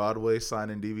Pawnee and Broadway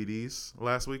signing DVDs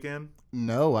last weekend?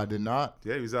 No, I did not.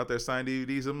 Yeah, he was out there signing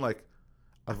DVDs. I'm like,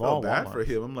 I felt bad for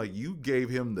him. I'm like, you gave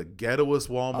him the ghettoest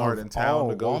Walmart in town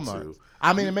to go to.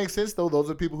 I mean, it makes sense, though. Those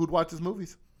are people who'd watch his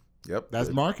movies. Yep. That's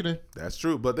marketing. That's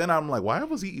true. But then I'm like, why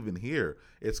was he even here?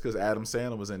 It's because Adam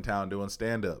Sandler was in town doing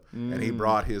stand-up. And he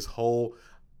brought his whole,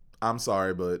 I'm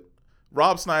sorry, but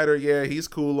Rob Snyder, yeah, he's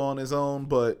cool on his own,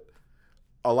 but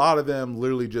a lot of them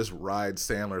literally just ride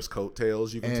Sandler's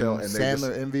coattails. You can tell, and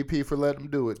Sandler MVP for letting him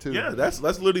do it too. Yeah, that's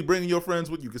literally bringing your friends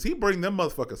with you because he bring them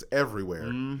motherfuckers everywhere.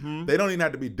 Mm-hmm. They don't even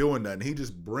have to be doing nothing. He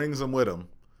just brings them with him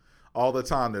all the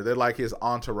time. They're like his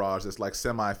entourage. That's like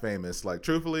semi-famous. Like,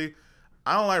 truthfully,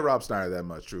 I don't like Rob Snyder that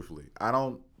much. Truthfully, I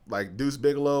don't like Deuce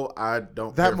Bigalow. I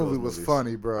don't. That movie was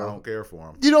funny, bro. I don't care for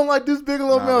him. You don't like Deuce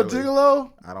Bigalow, Mel really.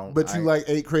 Gigolo? I don't. But you like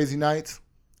 8 Crazy Nights?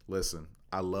 Listen.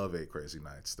 I love 8 Crazy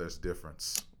Nights. There's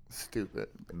difference. Stupid.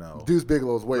 No. Deuce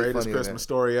Bigelow's way funnier. Greatest Christmas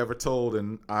story ever told,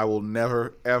 and I will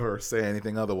never, ever say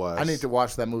anything otherwise. I need to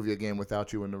watch that movie again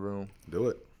without you in the room. Do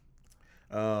it.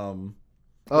 Yes.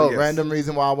 Random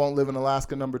reason why I won't live in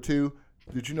Alaska, number 2.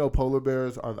 Did you know polar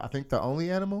bears are, I think, the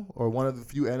only animal or one of the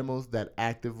few animals that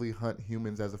actively hunt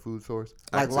humans as a food source?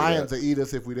 Like lions will eat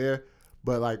us if we're there,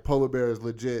 but like polar bears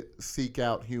legit seek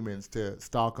out humans to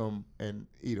stalk them and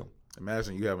eat them.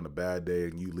 Imagine you having a bad day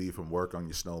and you leave from work on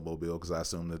your snowmobile because I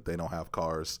assume that they don't have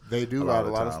cars. They do ride a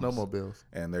lot of snowmobiles.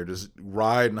 And they're just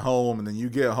riding home, and then you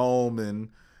get home and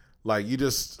like you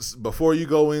just, before you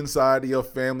go inside to your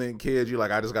family and kids, you're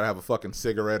like, I just got to have a fucking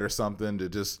cigarette or something to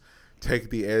just take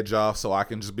the edge off so I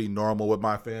can just be normal with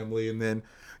my family. And then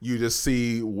you just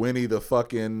see Winnie the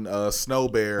fucking snow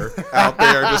bear out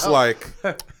there just like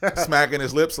smacking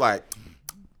his lips like,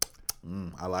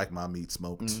 I like my meat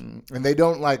smoked. And they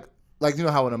don't like you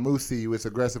know how when a moose see you, it's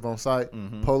aggressive on sight?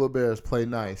 Mm-hmm. Polar bears play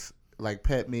nice, like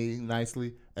pet me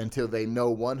nicely until they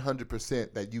know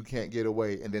 100% that you can't get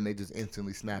away, and then they just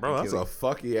instantly snap. Bro, that's a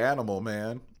fucky animal,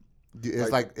 man.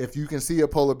 It's like if you can see a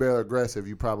polar bear aggressive,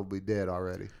 you're probably dead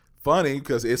already. Funny,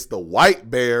 because it's the white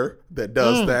bear that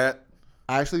does that.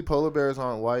 Actually, polar bears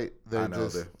aren't white. I know,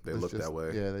 they look that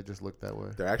way. Yeah, they just look that way.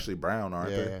 They're actually brown, aren't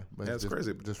they? Yeah, it's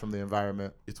crazy. Just from the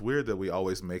environment. It's weird that we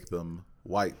always make them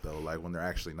white, though, like when they're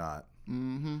actually not.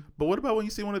 Mm-hmm. But what about when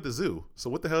you see one at the zoo? So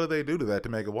what the hell do they do to that to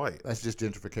make it white? That's just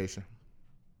gentrification.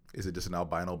 Is it just an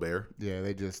albino bear? Yeah,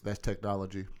 that's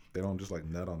technology. They don't just like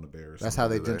nut on the bears. That's how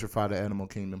they gentrify the animal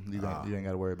kingdom. You ain't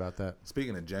got to worry about that.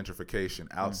 Speaking of gentrification,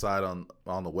 outside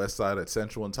on the west side at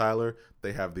Central and Tyler,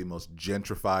 they have the most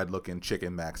gentrified looking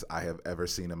chicken macs I have ever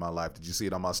seen in my life. Did you see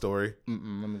it on my story? Let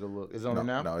me go look. Is it on there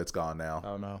now? No, it's gone now.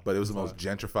 Oh no! But it was the most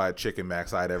gentrified chicken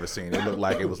macs I'd ever seen. It looked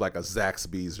like it was like a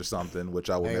Zaxby's or something, which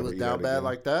I would never eat. It was down bad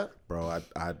like that, bro.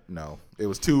 I no. It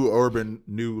was too urban,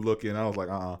 new looking. I was like,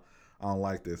 I don't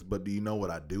like this. But do you know what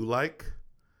I do like?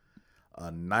 A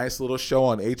nice little show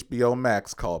on HBO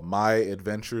Max called My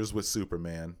Adventures with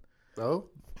Superman. Oh,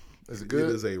 is it good?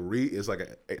 It is it's like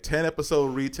a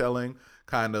 10-episode retelling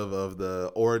kind of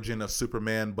the origin of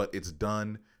Superman, but it's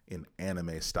done in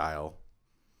anime style.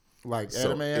 Like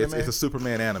anime? It's a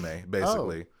Superman anime,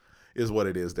 basically, is what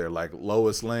it is. They're like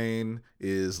Lois Lane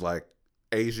is like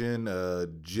Asian,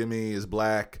 Jimmy is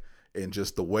black. And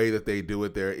just the way that they do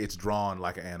it there, it's drawn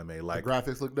like an anime. Like the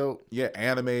graphics look dope. Yeah,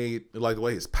 anime, like the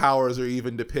way his powers are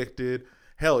even depicted.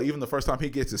 Hell, even the first time he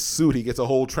gets his suit, he gets a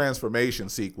whole transformation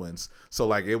sequence. So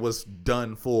like it was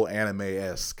done full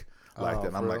anime-esque like that.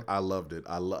 And I'm like, I loved it.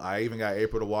 I even got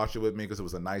April to watch it with me because it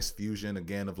was a nice fusion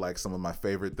again of like some of my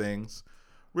favorite things.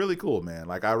 Really cool, man.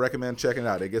 Like, I recommend checking it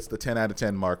out. It gets the 10 out of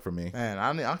 10 mark for me. Man,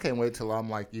 I can't wait till I'm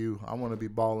like you. I want to be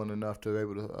balling enough to be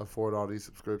able to afford all these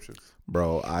subscriptions.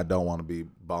 Bro, I don't want to be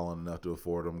balling enough to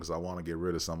afford them because I want to get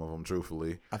rid of some of them,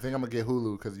 truthfully. I think I'm going to get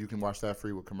Hulu because you can watch that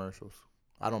free with commercials.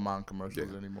 I don't mind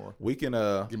commercials anymore. We can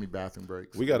give me bathroom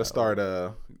breaks. We got to start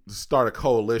a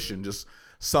coalition. Just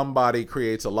somebody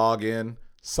creates a login,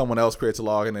 someone else creates a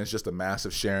login, and it's just a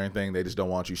massive sharing thing. They just don't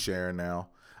want you sharing now.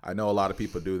 I know a lot of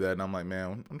people do that, and I'm like,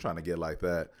 man, I'm trying to get like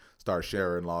that. Start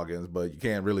sharing logins, but you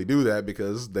can't really do that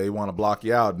because they want to block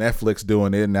you out. Netflix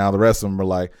doing it, and now the rest of them are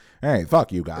like, hey,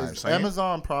 fuck you guys.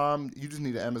 Amazon Prime, you just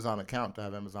need an Amazon account to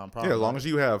have Amazon Prime. Yeah, as long as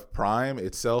you have Prime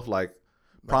itself, like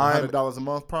Prime. $100 a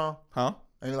month Prime? Huh?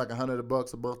 Ain't it like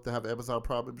 $100 a month to have Amazon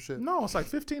Prime and shit? No, it's like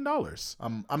 $15.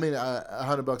 I mean,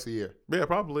 $100 a year. Yeah,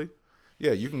 probably.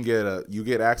 Yeah, you can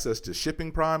get access to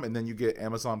shipping Prime, and then you get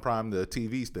Amazon Prime, the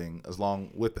TV thing, as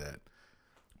long with that.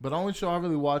 But the only show I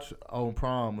really watch on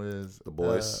Prime is The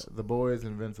Boys. The Boys,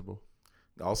 Invincible.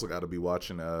 I also got to be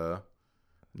watching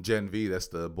Gen V. That's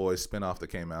the Boys spinoff that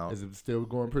came out. Is it still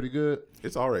going pretty good?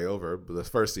 It's already over, but the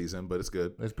first season, but it's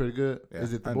good. It's pretty good. Yeah,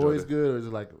 is it The Boys good, or is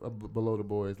it like below The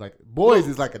Boys? Like Boys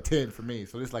is like a 10 for me,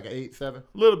 so it's like an 8, 7. A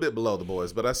little bit below The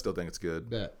Boys, but I still think it's good.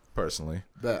 Bet. Personally,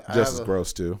 Bet. Just as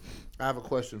gross too. I have a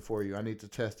question for you. I need to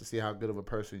test to see how good of a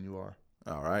person you are.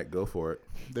 All right, go for it.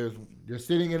 You're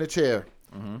sitting in a chair.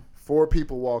 Mm-hmm. 4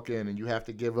 people walk in, and you have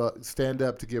to stand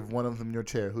up to give one of them your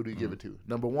chair. Who do you give it to?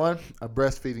 Number 1, a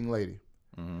breastfeeding lady.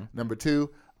 Mm-hmm. Number 2,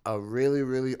 a really,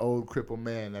 really old crippled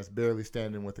man that's barely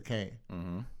standing with a cane.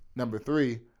 Mm-hmm. Number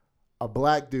 3, a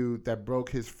black dude that broke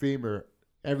his femur,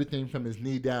 everything from his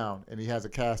knee down, and he has a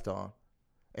cast on,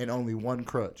 and only one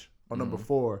crutch. Or number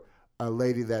 4, a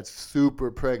lady that's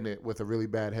super pregnant with a really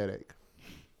bad headache.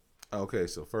 Okay,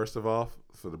 so first of all,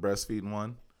 for the breastfeeding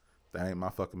one, that ain't my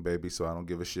fucking baby, so I don't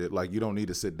give a shit. Like, you don't need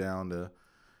to sit down to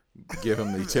give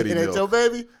him the titty milk. It ain't your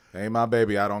baby? Ain't my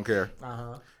baby. I don't care.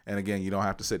 Uh-huh. And again, you don't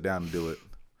have to sit down and do it.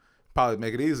 Probably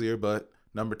make it easier, but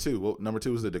number 2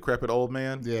 is the decrepit old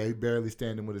man. Yeah, he barely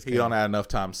standing with his cane. He don't have enough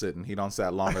time sitting. He don't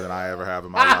sat longer than I ever have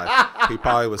in my life. He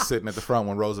probably was sitting at the front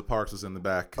when Rosa Parks was in the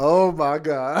back. Oh my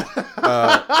God.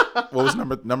 What was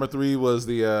number 3 was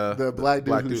the black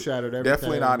dude who shattered everything.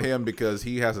 Definitely not him because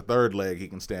he has a third leg he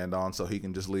can stand on, so he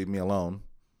can just leave me alone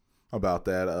about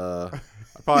that.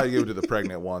 I'd probably give it to the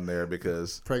pregnant one there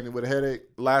because pregnant with a headache.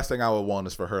 Last thing I would want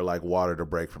is for her like water to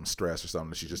break from stress or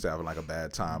something. She's just having like a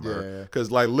bad time. Yeah.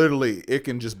 Because like literally it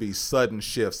can just be sudden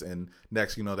shifts and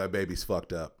next you know that baby's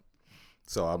fucked up.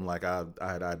 So I'm like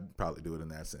I'd probably do it in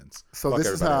that sense. So Fuck this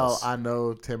is how else. I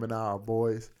know Tim and I are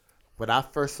boys. When I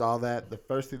first saw that, the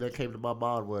first thing that came to my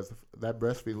mind was that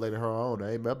breastfeeding lady her own.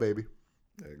 That ain't my baby.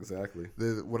 Exactly.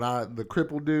 The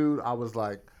crippled dude, I was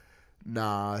like,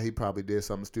 nah, he probably did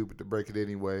something stupid to break it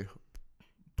anyway.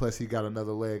 Plus, he got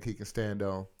another leg he can stand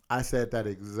on. I said that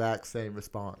exact same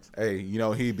response. Hey, you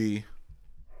know he be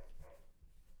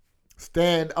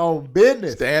stand on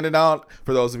business. Standing on.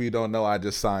 For those of you who don't know, I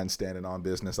just signed standing on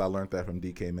business. I learned that from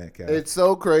DK Metcalf. It's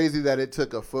so crazy that it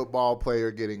took a football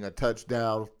player getting a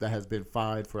touchdown that has been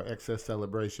fined for excess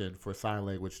celebration for sign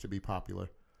language to be popular.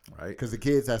 Right. Because the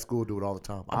kids at school do it all the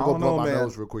time. I'm going to blow my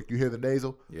nose real quick. You hear the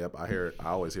nasal? Yep, I hear it. I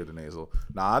always hear the nasal.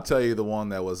 Now, I'll tell you the one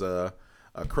that was a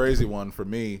crazy one for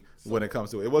me when it comes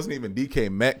to it. It wasn't even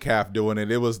DK Metcalf doing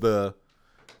it. It was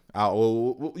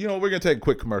Well, you know, we're gonna take a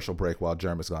quick commercial break while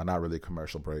Jerm is gone. Not really a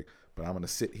commercial break, but I'm gonna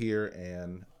sit here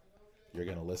and you're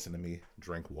gonna listen to me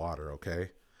drink water.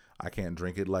 Okay? I can't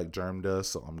drink it like Jerm does,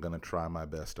 so I'm gonna try my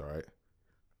best. All right.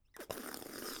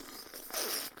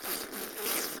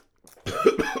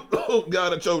 Oh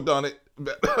God, I choked on it.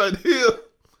 Bad idea.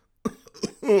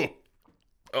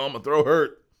 Oh, my throat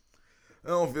hurt. I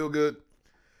don't feel good.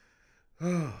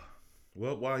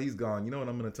 Well, while he's gone, you know what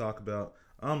I'm going to talk about?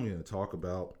 I'm going to talk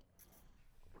about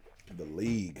the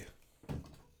league.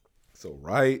 So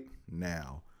right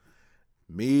now,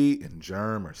 me and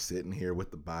Jerm are sitting here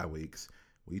with the bye weeks.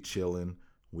 We chilling,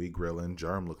 we grilling.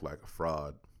 Jerm look like a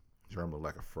fraud. He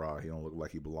don't look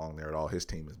like he belonged there at all. His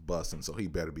team is busting, so he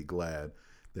better be glad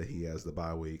that he has the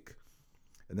bye week.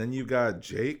 And then you got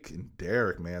Jake and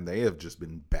Derek, man. They have just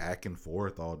been back and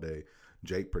forth all day.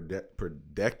 Jake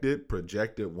projected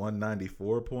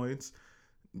 194 points.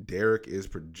 Derek is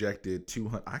projected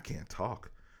 200. I can't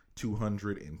talk.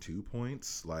 202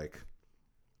 points. Like,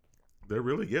 they're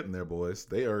really getting there, boys.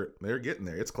 They're getting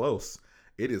there. It's close.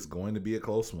 It is going to be a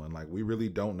close one. Like, we really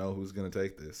don't know who's going to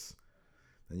take this.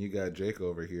 And you got Jake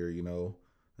over here, you know,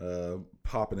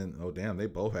 popping in. Oh, damn, they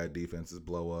both had defenses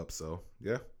blow up. So,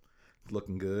 yeah,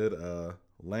 looking good.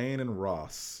 Lane and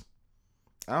Ross.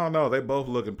 I don't know. They both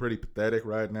looking pretty pathetic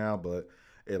right now, but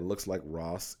it looks like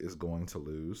Ross is going to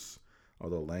lose.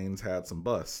 Although Lane's had some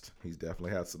bust. He's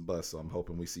definitely had some bust. So I'm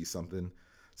hoping we see something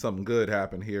good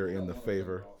happen here in the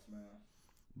favor.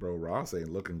 Bro, Ross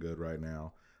ain't looking good right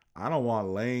now. I don't want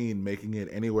Lane making it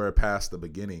anywhere past the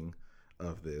beginning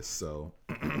of this. So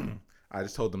I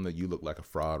just told them that you look like a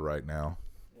fraud right now.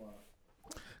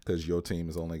 Because your team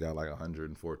has only got like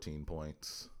 114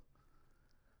 points.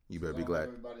 You better be glad.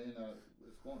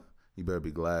 You better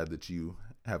be glad that you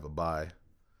have a bye.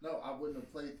 No, I wouldn't have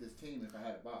played this team if I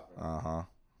had a bye. Uh-huh.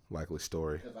 Likely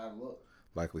story. Because I looked.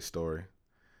 Likely story.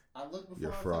 I looked before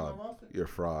You're I fraud. was on my roster. You're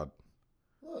fraud.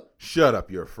 Look. Shut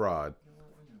up, you're a fraud.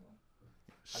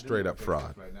 Straight up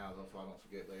fraud. Right now, so I don't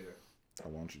forget later. I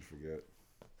want you to forget.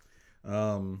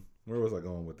 Where was I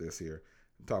going with this here?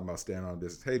 I'm talking about standing on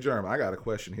business. Hey, Jerm, I got a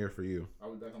question here for you. Are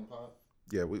we back on the pod?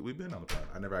 Yeah, we've been on the pod.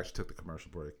 I never actually took the commercial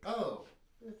break. Oh.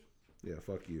 Yeah,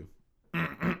 fuck you.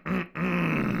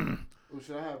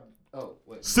 Should I have... Oh,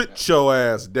 wait. Sit your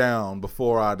ass down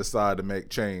before I decide to make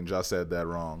change. I said that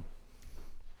wrong.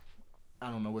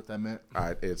 I don't know what that meant. All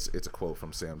right, it's a quote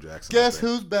from Sam Jackson. Guess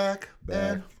who's back?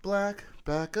 And black,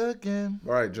 back again.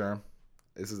 All right, Jerm.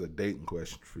 This is a dating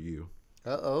question for you.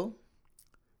 Uh-oh.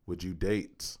 Would you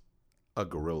date a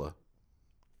gorilla?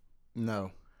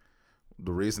 No.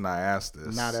 The reason I asked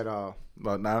this... Not at all.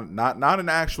 Not an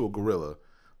actual gorilla.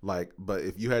 Like, but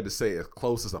if you had to say as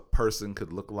close as a person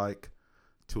could look like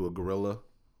to a gorilla,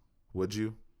 would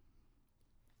you?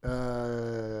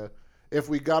 If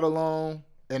we got along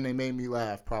and they made me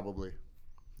laugh, probably.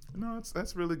 No,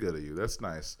 that's really good of you. That's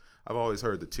nice. I've always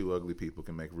heard that two ugly people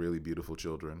can make really beautiful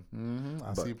children.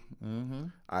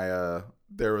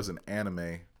 There was an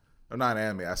anime, or not an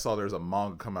anime. I saw there's a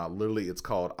manga come out. Literally, it's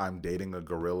called "I'm Dating a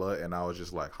Gorilla," and I was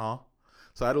just like, huh?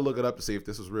 So I had to look it up to see if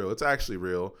this was real. It's actually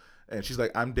real. And she's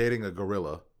like, I'm dating a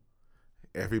gorilla.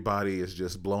 Everybody is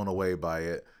just blown away by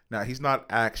it. Now, he's not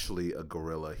actually a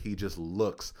gorilla. He just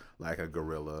looks like a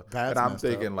gorilla. And I'm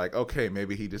thinking, like, okay,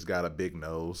 maybe he just got a big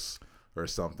nose or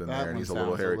something there, and he's a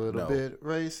little hairy. A little bit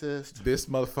racist. This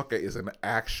motherfucker is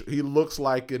he looks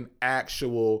like an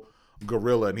actual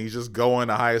gorilla, and he's just going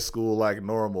to high school like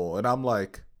normal. And I'm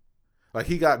like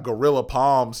he got gorilla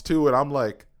palms too, and I'm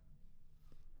like,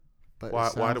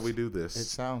 but why do we do this? It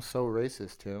sounds so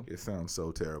racist, too. It sounds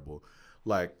so terrible.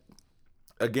 Like,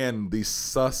 again, these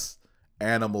sus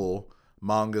animal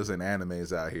mangas and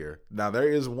animes out here. Now, there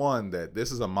is one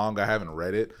this is a manga. I haven't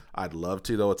read it. I'd love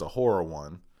to, though. It's a horror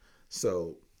one.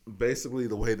 So, basically,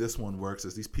 the way this one works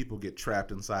is these people get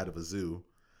trapped inside of a zoo,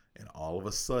 and all of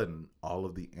a sudden, all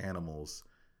of the animals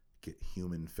get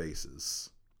human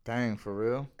faces. Dang, for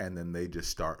real? And then they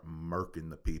just start murking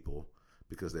the people,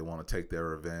 because they want to take their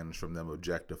revenge from them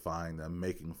objectifying them,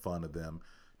 making fun of them,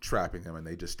 trapping them, and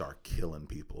they just start killing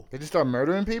people. They just start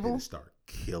murdering people? They just start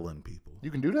killing people. You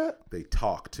can do that? They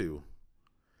talk too.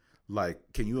 Like,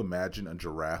 can you imagine a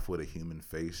giraffe with a human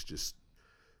face just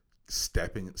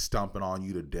stomping on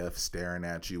you to death, staring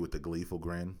at you with a gleeful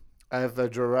grin? If a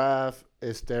giraffe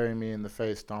is staring me in the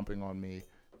face, stomping on me,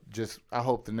 I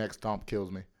hope the next stomp kills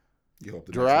me. You hope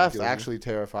the giraffes actually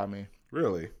terrify me.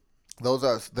 Really?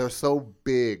 They're so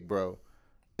big, bro,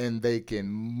 and they can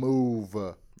move.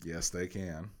 Yes, they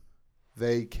can.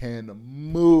 They can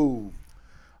move.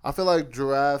 I feel like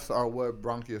giraffes are what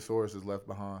Bronchiosaurus is left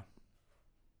behind.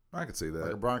 I could see that.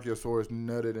 Like a bronchiosaurus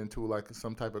nutted into like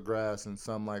some type of grass, and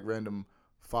some like random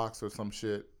fox or some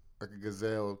shit, like a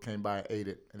gazelle, came by and ate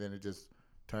it, and then it just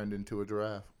turned into a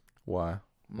giraffe. Why?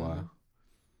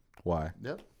 Why?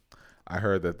 Yep. I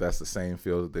heard that that's the same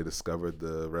field that they discovered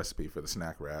the recipe for the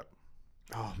snack wrap.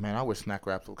 Oh man, I wish snack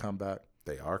wraps would come back.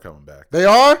 They are coming back. They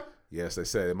are? Yes, they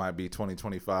said it might be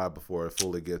 2025 before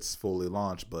it gets fully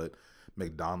launched, but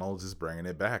McDonald's is bringing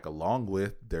it back along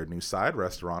with their new side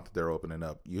restaurant that they're opening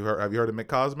up. Have you heard of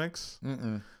McCosmics?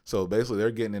 Mm-mm. So basically,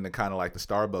 they're getting into kind of like the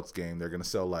Starbucks game. They're gonna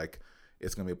sell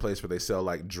it's gonna be a place where they sell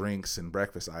like drinks and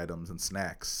breakfast items and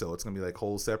snacks. So it's gonna be like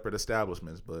whole separate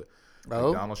establishments. But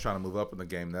McDonald's trying to move up in the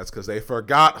game. That's because they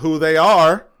forgot who they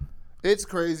are. It's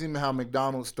crazy how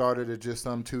McDonald's started as just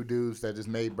some two dudes that just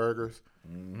made burgers.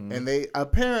 Mm-hmm. And they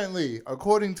apparently,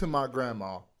 according to my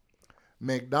grandma,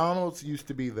 McDonald's used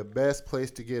to be the best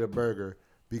place to get a burger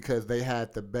because they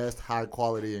had the best high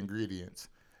quality ingredients.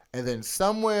 And then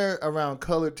somewhere around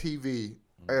color TV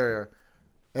era,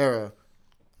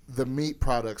 the meat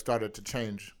product started to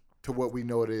change to what we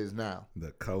know it is now.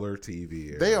 The color TV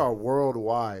era. They are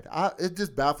worldwide. It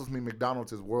just baffles me.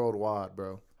 McDonald's is worldwide,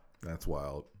 bro. That's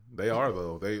wild. They are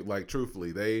though. They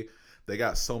truthfully, they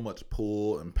got so much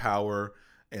pull and power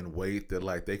and weight that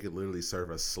like they could literally serve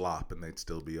a slop and they'd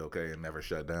still be okay and never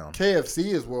shut down.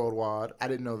 KFC is worldwide. I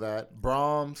didn't know that.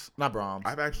 Not Brahms.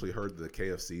 I've actually heard the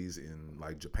KFCs in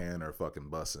like Japan are fucking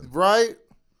bussin'. Right?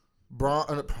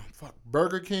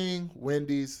 Burger King,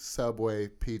 Wendy's, Subway,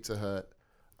 Pizza Hut.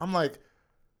 I'm like,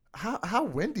 how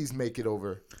Wendy's make it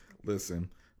over? Listen,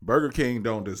 Burger King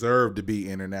don't deserve to be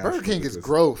international. Burger King is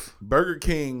growth. Burger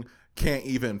King can't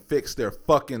even fix their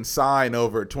fucking sign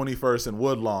over at 21st and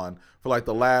Woodlawn for like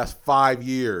the last 5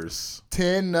 years.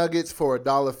 10 nuggets for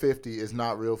 $1.50 is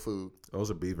not real food. Those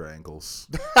are beaver ankles.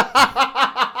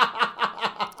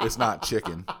 It's not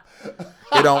chicken.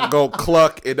 It don't go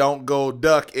cluck. It don't go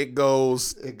duck. It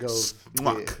goes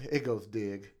smuck. It goes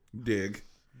dig. Dig.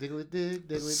 Diggly dig,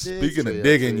 diggly dig. Speaking of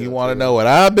digging, you want to know what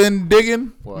I've been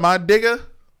digging? What? My digger?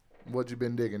 What you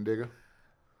been digging, digger?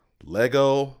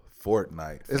 Lego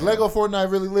Fortnite. Is Lego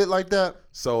Fortnite really lit like that?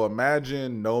 So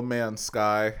imagine No Man's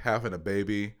Sky having a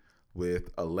baby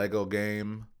with a Lego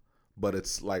game, but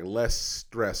it's like less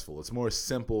stressful. It's more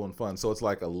simple and fun. So it's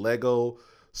like a Lego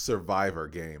survivor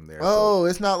game there. Oh, so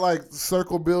it's not like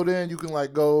circle build in. You can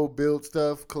like go build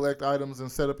stuff, collect items,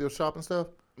 and set up your shop and stuff?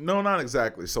 No, not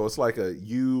exactly. So it's like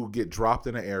you get dropped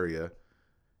in an area.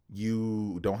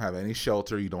 You don't have any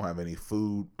shelter. You don't have any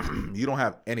food. You don't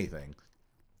have anything.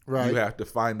 Right. You have to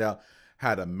find out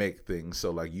how to make things.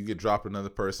 So like you get dropped another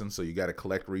person, so you got to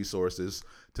collect resources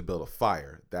to build a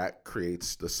fire. That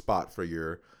creates the spot for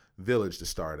your village to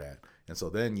start at. And so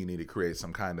then you need to create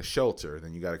some kind of shelter.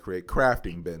 Then you got to create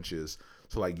crafting benches.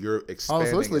 So like you're expanding.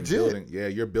 Oh, so it's legit. Building, yeah,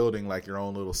 you're building like your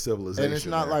own little civilization. And it's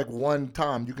not like one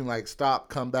time. You can like stop,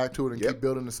 come back to it, and keep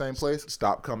building the same place.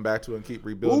 Stop, come back to it, and keep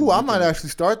rebuilding. Ooh, I might actually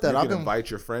start that. You can invite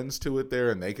your friends to it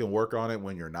there, and they can work on it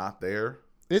when you're not there.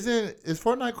 Is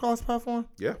Fortnite cross-platform?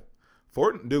 Yeah.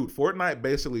 Fortnite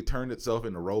basically turned itself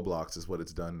into Roblox is what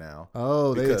it's done now.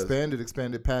 Oh, they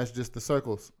expanded past just the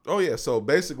circles. Oh, yeah. So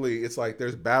basically, it's like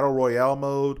there's Battle Royale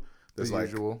mode. There's like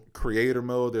usual creator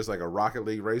mode. There's like a Rocket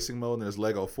League racing mode. And there's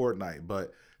Lego Fortnite.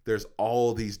 But there's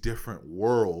all these different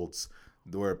worlds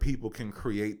where people can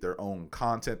create their own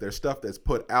content. There's stuff that's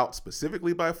put out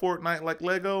specifically by Fortnite like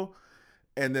Lego.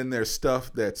 And then there's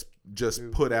stuff that's just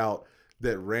put out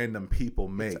that random people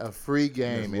make. It's a free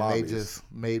game, and they just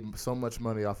made so much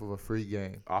money off of a free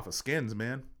game. Off of skins,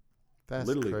 man. That's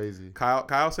literally crazy.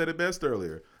 Kyle said it best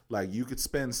earlier. Like, you could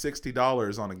spend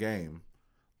 $60 on a game,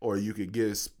 or you could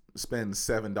spend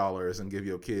 $7 and give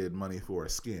your kid money for a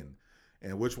skin.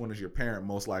 And which one is your parent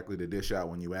most likely to dish out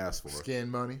when you ask for? Skin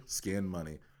money. Skin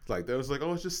money. Like, there was like,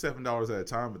 oh, it's just $7 at a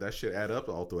time, but that shit add up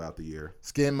all throughout the year.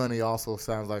 Skin money also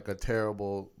sounds like a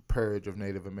terrible purge of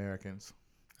Native Americans.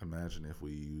 Imagine if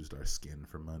we used our skin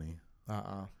for money.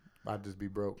 I'd just be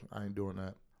broke. I ain't doing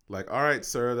that. Like, all right,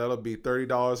 sir, that'll be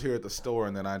 $30 here at the store,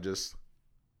 and then I just...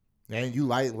 And you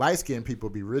light-skinned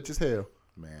people be rich as hell.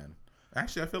 Man.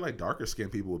 Actually, I feel like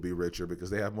darker-skinned people would be richer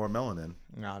because they have more melanin.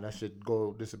 Nah, that should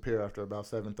go disappear after about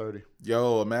 7:30.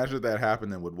 Yo, imagine if that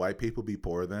happened, then would white people be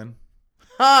poor then?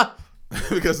 Ha!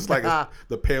 Because it's like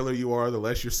the paler you are, the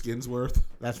less your skin's worth.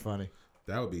 That's funny.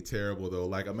 That would be terrible, though.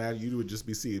 Like, imagine you would just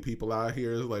be seeing people out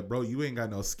here like, bro, you ain't got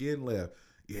no skin left.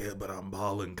 Yeah, but I'm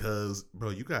balling because,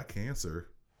 bro, you got cancer.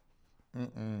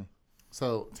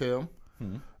 So, Tim,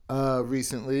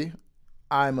 recently,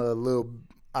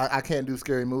 I can't do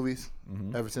scary movies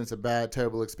ever since a bad,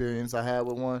 terrible experience I had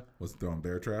with one. Was it throwing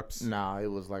bear traps? Nah, it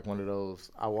was like one of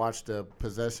those. I watched a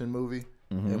possession movie,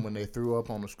 Mm-hmm. And when they threw up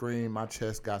on the screen, my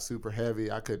chest got super heavy.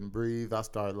 I couldn't breathe. I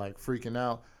started like freaking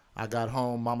out. I got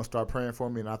home. Mama started praying for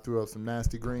me, and I threw up some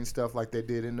nasty green stuff like they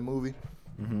did in the movie.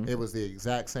 Mm-hmm. It was the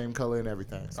exact same color and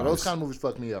everything. So those kind of movies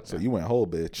fucked me up. So you went whole,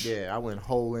 bitch. Yeah, I went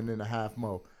whole and then a half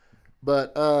mo.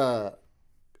 But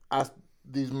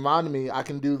these reminded me I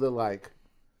can do the like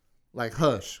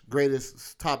Hush,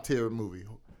 greatest top tier movie,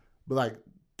 but like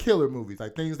killer movies,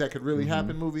 like things that could really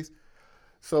happen movies.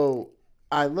 So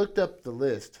I looked up the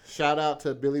list. Shout out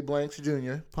to Billy Blanks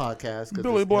Jr. podcast because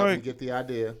this helped me get the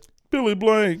idea. Billy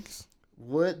Blanks.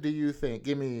 What do you think?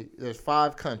 There's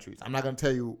 5 countries. I'm not going to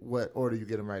tell you what order you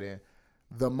get them right in.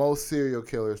 The most serial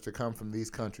killers to come from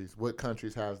these countries. What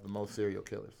countries has the most serial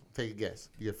killers? Take a guess.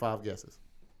 You get 5 guesses.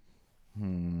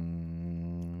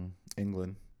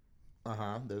 England.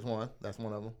 There's one. That's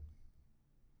one of them.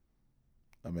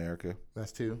 America.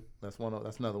 That's 2. That's one.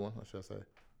 That's another one. What should I say?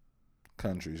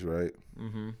 Countries, right?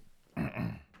 Mm-hmm. Let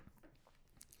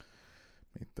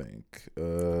me think.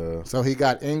 So he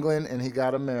got England and he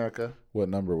got America. What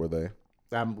number were they?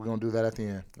 We're going to do that at the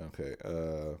end. Okay.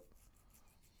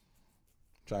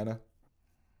 China?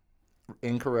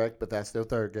 Incorrect, but that's their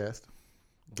third guess.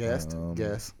 Guess.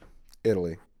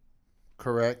 Italy.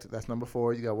 Correct. That's number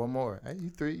 4. You got one more. Hey, you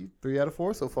 3 out of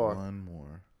 4 so far. One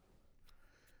more.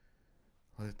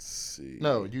 Let's see.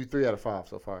 No, you 3 out of 5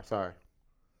 so far. Sorry.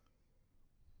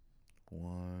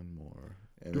 One more.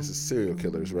 And this is serial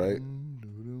killers, right?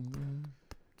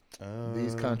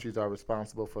 These countries are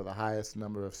responsible for the highest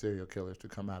number of serial killers to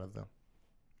come out of them.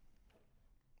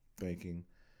 Thinking.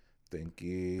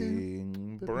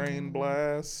 Brain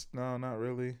blast. No, not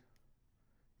really.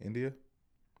 India?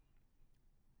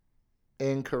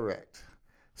 Incorrect.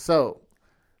 So,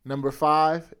 number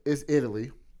 5 is Italy.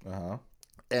 Uh-huh.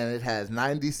 And it has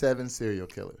 97 serial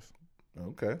killers.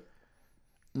 Okay.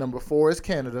 Number 4 is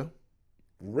Canada.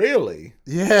 Really?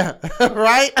 Yeah.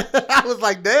 Right? I was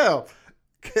like, damn.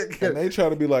 And they try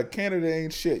to be like, Canada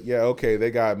ain't shit. Yeah, okay, they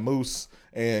got moose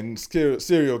and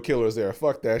serial killers there.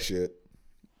 Fuck that shit.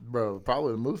 Bro,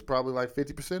 probably the moose, probably like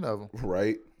 50% of them.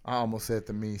 Right. I almost said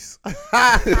the meese.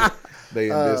 They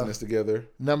in business together.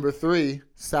 Number 3,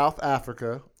 South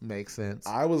Africa. Makes sense.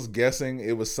 I was guessing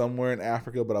it was somewhere in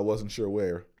Africa, but I wasn't sure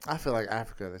where. I feel like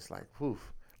Africa, it's like, whew.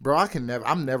 Bro,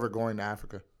 I'm never going to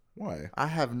Africa. Why? I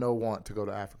have no want to go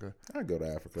to Africa. I'd go to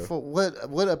Africa. For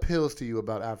what appeals to you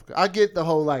about Africa? I get the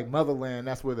whole like motherland.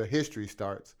 That's where the history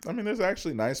starts. I mean, there's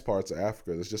actually nice parts of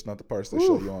Africa. There's just not the parts they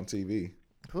show you on TV.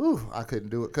 Whew, I couldn't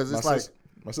do it because it's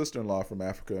my sister-in-law from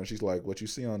Africa, and she's like, what you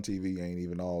see on TV ain't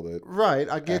even all that. Right,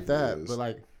 I get Africa that, is. but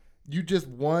like, you just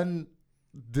one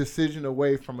decision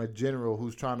away from a general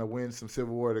who's trying to win some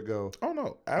civil war to go. Oh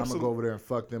no, absolutely. I'm gonna go over there and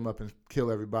fuck them up and kill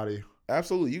everybody.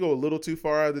 Absolutely. You go a little too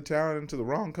far out of the town into the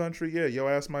wrong country, yeah,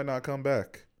 your ass might not come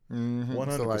back.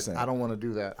 100%. So like, I don't want to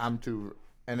do that. I'm too.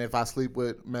 And if I sleep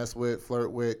with, mess with,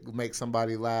 flirt with, make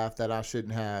somebody laugh that I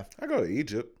shouldn't have. I go to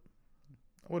Egypt.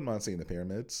 I wouldn't mind seeing the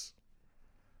pyramids.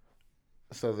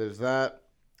 So there's that.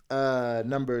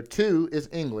 Number 2 is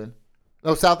England.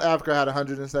 No, South Africa had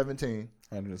 117.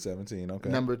 117, okay.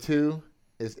 Number 2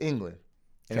 is England.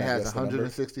 And it has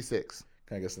 166.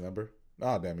 Can I guess the number?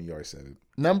 Oh, damn it, you already said it.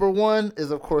 Number 1 is,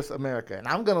 of course, America. And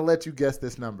I'm going to let you guess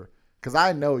this number. Because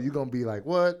I know you're going to be like,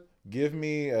 what? Give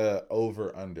me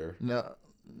over, under. No.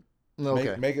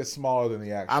 Okay. Make it smaller than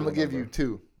the actual I'm going to give number. you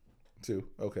 2. 2,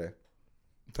 okay.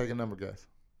 Take a number guess.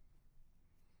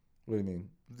 What do you mean?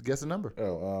 Guess a number.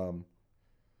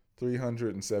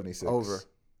 376. Over.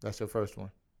 That's your first one.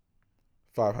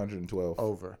 512.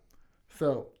 Over.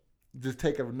 So, just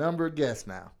take a number guess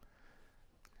now.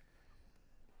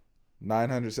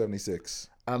 976.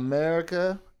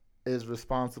 America is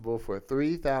responsible for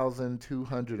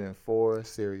 3,204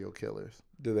 serial killers.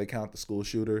 Do they count the school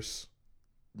shooters?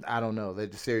 I don't know. They're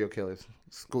just serial killers.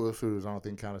 School shooters, I don't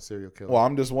think count as serial killers. Well,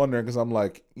 I'm just wondering because I'm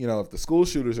like, if the school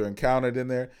shooters are counted in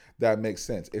there, that makes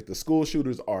sense. If the school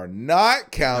shooters are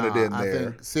not counted in there. I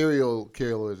think serial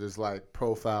killers is like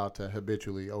profile to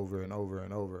habitually over and over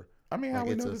and over. I mean, how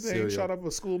we know that they ain't shot up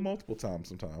a school multiple times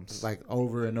sometimes. Like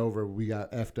over and over, we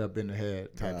got effed up in the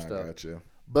head type stuff. I got you.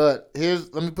 But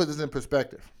let me put this in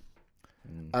perspective.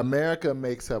 America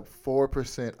makes up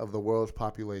 4% of the world's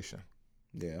population.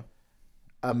 Yeah.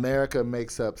 America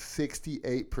makes up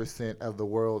 68% of the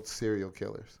world's serial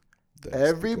killers.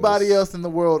 Everybody else in the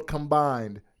world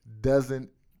combined doesn't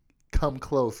come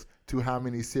close to how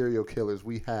many serial killers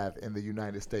we have in the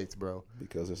United States, bro.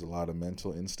 Because there's a lot of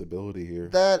mental instability here.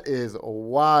 That is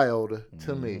wild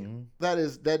to me.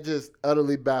 That just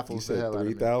utterly baffles the hell out of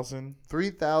me. 3,000?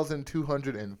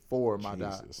 3,204, my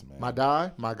Jesus, man. My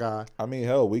guy. I mean,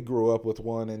 hell, we grew up with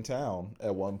one in town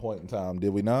at one point in time, did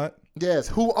we not? Yes,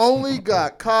 who only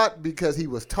got caught because he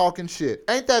was talking shit.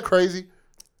 Ain't that crazy?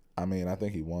 I mean, I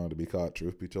think he wanted to be caught,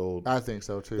 truth be told. I think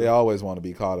so, too. They always want to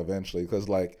be caught eventually because,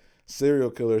 like,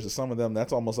 serial killers, some of them,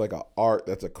 that's almost like an art.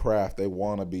 That's a craft. They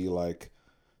want to be like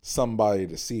somebody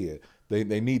to see it.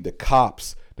 They need the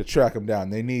cops to track them down.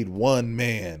 They need one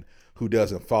man who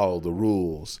doesn't follow the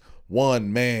rules.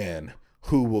 One man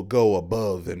who will go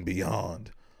above and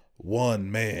beyond.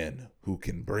 One man who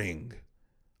can bring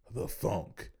the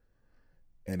funk.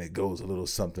 And it goes a little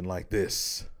something like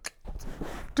this.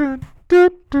 I'm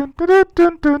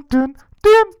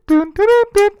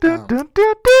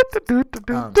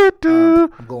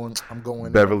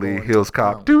going. Beverly Hills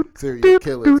Cop. Serial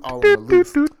killers all on the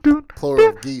loose.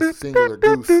 Plural geese, singular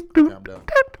goose. Okay, I'm done.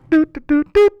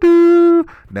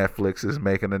 Netflix is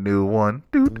making a new one.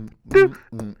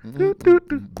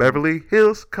 Beverly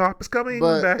Hills Cop is coming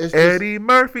back. Eddie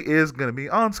Murphy is going to be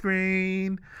on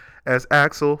screen as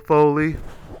Axel Foley.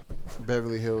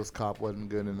 Beverly Hills Cop wasn't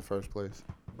good in the first place.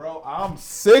 Bro, I'm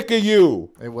sick of you.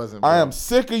 It wasn't. I am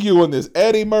sick of you in this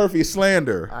Eddie Murphy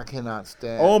slander. I cannot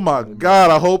stand. Oh my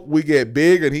God! I hope we get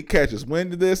big and he catches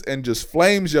wind of this and just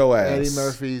flames your ass. Eddie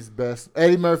Murphy's best.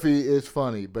 Eddie Murphy is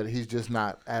funny, but he's just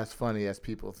not as funny as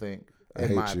people think.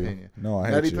 In my opinion, no, I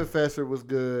hate Nutty you. Professor was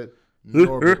good.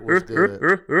 Norbit was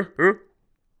good.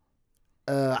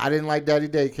 I didn't like Daddy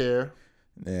Daycare.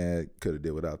 Yeah, could have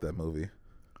did without that movie.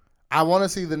 I want to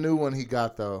see the new one he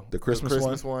got though. The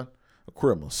Christmas one.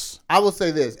 Christmas. I will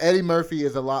say this: Eddie Murphy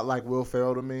is a lot like Will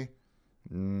Ferrell to me.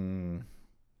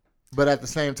 But at the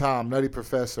same time, Nutty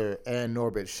Professor and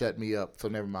Norbit shut me up. So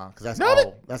never mind, because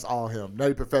that's all him.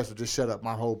 Nutty Professor just shut up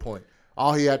my whole point.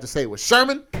 All he had to say was,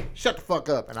 "Sherman, shut the fuck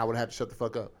up," and I would have to shut the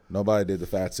fuck up. Nobody did the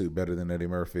fat suit better than Eddie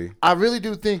Murphy. I really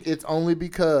do think it's only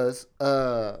because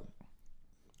the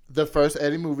first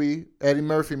Eddie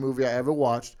Murphy movie I ever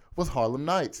watched was Harlem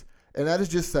Nights. And that is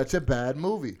just such a bad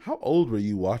movie. How old were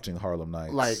you watching Harlem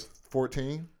Nights? Like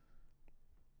 14.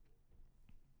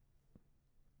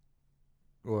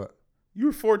 What? You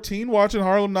were 14 watching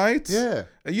Harlem Nights? Yeah.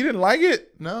 And you didn't like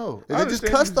it? No. They just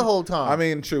cussed the whole time. I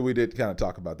mean, true, we did kind of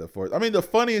talk about that for it. I mean, the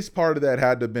funniest part of that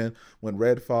had to have been when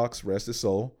Red Fox, rest his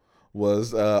soul,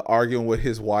 was arguing with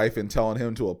his wife and telling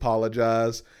him to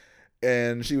apologize.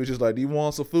 And she was just like, "Do you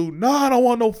want some food?" "No, I don't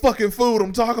want no fucking food.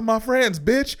 I'm talking to my friends,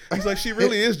 bitch." He's like, she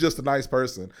really is just a nice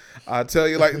person. I tell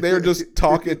you, like, they're just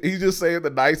talking. He's just saying the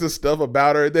nicest stuff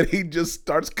about her. And then he just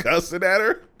starts cussing at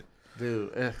her.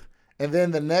 Dude. And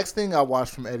then the next thing I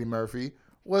watched from Eddie Murphy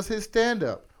was his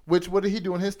stand-up. What did he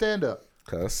do in his stand-up?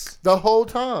 Cuss. The whole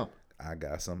time. "I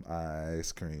got some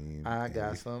ice cream. I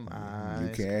got some ice cream.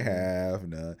 You can't have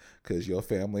none because your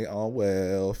family on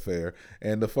welfare."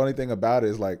 And the funny thing about it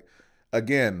is, like,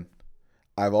 again,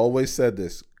 I've always said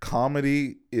this.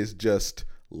 Comedy is just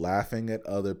laughing at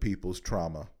other people's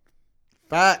trauma.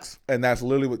 Facts. And that's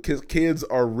literally what kids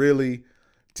are really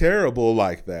terrible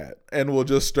like that. And will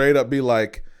just straight up be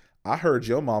like, "I heard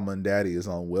your mama and daddy is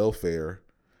on welfare."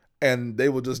 And they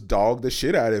will just dog the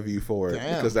shit out of you for it.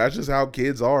 Damn. Because that's just how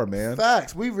kids are, man.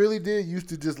 Facts. We really did used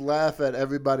to just laugh at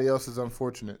everybody else's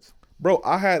unfortunates. Bro,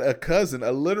 I had a cousin,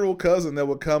 a literal cousin that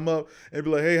would come up and be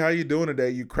like, "Hey, how you doing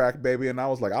today, you crack baby?" And I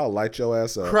was like, "I'll light your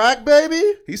ass up." Crack baby?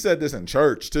 He said this in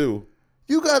church, too.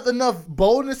 You got enough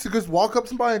boldness to just walk up to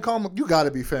somebody and call them. You got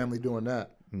to be family doing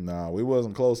that. Nah, we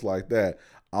wasn't close like that.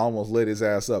 I almost lit his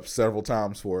ass up several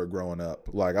times for it growing up.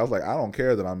 Like, I was like, I don't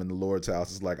care that I'm in the Lord's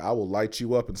house. It's like, I will light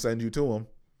you up and send you to him.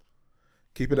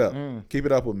 Keep it up. Keep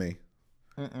it up with me.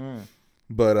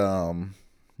 But,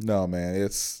 no, man,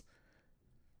 it's...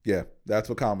 Yeah, that's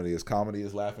what comedy is. Comedy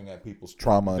is laughing at people's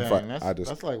trauma. Dang,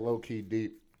 that's like low-key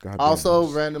deep. God also,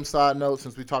 random side note,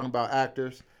 since we're talking about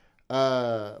actors,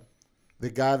 the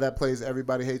guy that plays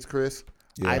Everybody Hates Chris,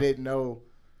 I didn't know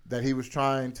that he was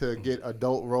trying to get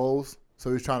adult roles. So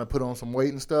he was trying to put on some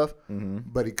weight and stuff,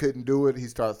 but he couldn't do it. He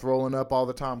started throwing up all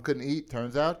the time, couldn't eat.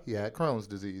 Turns out he had Crohn's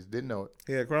disease. Didn't know it.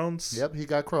 He had Crohn's? Yep, he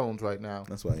got Crohn's right now.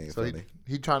 That's why he ain't funny.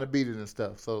 He trying to beat it and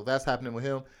stuff. So that's happening with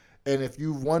him. And if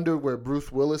you wondered where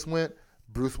Bruce Willis went,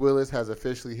 Bruce Willis has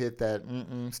officially hit that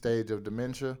stage of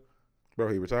dementia.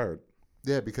 Bro, he retired.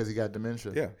 Yeah, because he got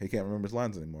dementia. Yeah, he can't remember his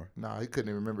lines anymore. Nah, he couldn't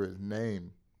even remember his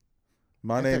name.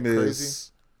 My name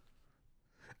is...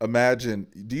 Imagine,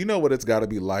 do you know what it's got to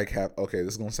be like? Okay,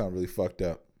 this is going to sound really fucked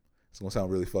up.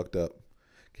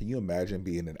 Can you imagine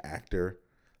being an actor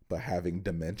but having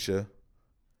dementia.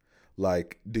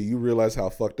 Like, do you realize how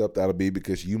fucked up that'll be?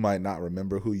 Because you might not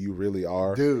remember who you really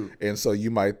are. Dude. And so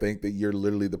you might think that you're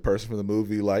literally the person from the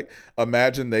movie. Like,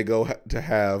 imagine they go to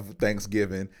have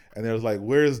Thanksgiving and they're like,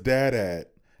 where's dad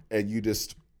at? And you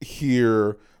just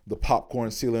hear the popcorn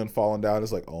ceiling falling down.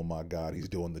 It's like, oh my God, he's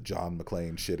doing the John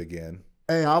McClane shit again.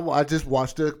 Hey, I just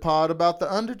watched a pod about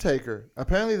The Undertaker.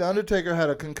 Apparently, The Undertaker had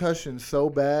a concussion so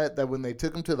bad that when they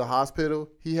took him to the hospital,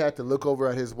 he had to look over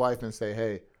at his wife and say,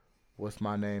 hey, what's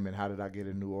my name and how did I get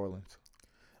in New Orleans?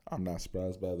 I'm not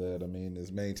surprised by that. I mean,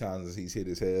 as many times as he's hit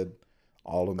his head,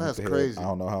 all of them That's hit the crazy. head. I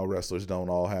don't know how wrestlers don't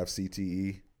all have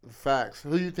CTE. Facts.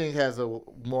 Who do you think has a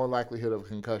more likelihood of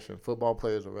concussion, football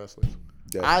players or wrestlers?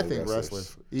 Definitely I think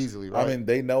wrestlers easily, right? I mean,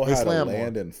 they know how to land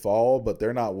more. and fall, but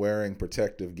they're not wearing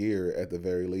protective gear at the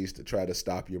very least to try to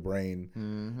stop your brain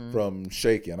from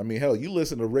shaking. I mean, hell, you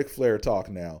listen to Ric Flair talk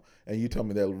now, and you tell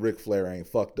me that Ric Flair ain't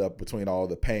fucked up between all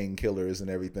the painkillers and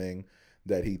everything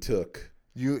that he took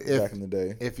back in the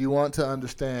day. If you want to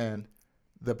understand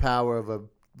the power of a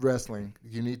wrestling,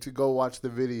 you need to go watch the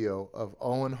video of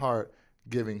Owen Hart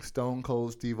giving Stone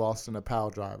Cold Steve Austin a pile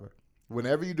driver.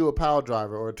 Whenever you do a pile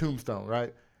driver or a tombstone,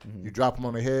 right, you drop them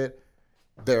on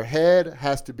their head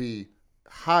has to be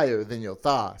higher than your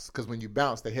thighs because when you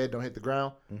bounce, the head don't hit the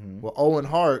ground. Well, Owen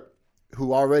Hart,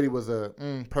 who already was a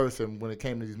person when it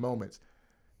came to these moments,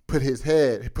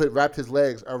 wrapped his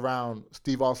legs around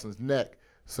Steve Austin's neck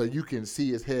so you can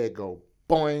see his head go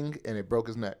boing, and it broke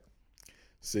his neck.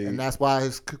 See, and that's why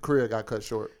his career got cut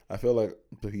short. I feel like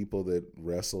the people that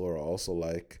wrestle are also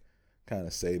like kind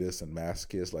of sadists and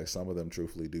masochists. Like some of them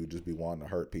truthfully do just be wanting to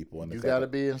hurt people. And you got to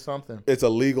be in something. It's a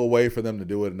legal way for them to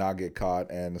do it and not get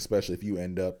caught. And especially if you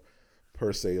end up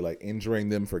per se like injuring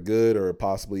them for good or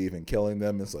possibly even killing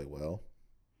them, it's like, well,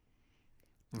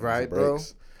 right, bro.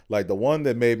 Like the one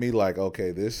that made me like,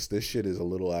 okay, this shit is a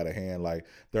little out of hand. Like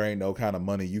there ain't no kind of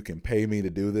money you can pay me to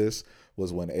do this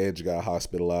was when Edge got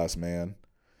hospitalized, man.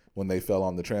 When they fell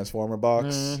on the Transformer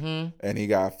box and he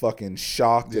got fucking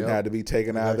shocked and had to be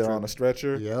taken out there on a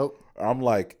stretcher. Yep. I'm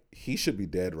like, he should be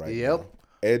dead right now.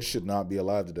 Edge should not be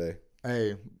alive today.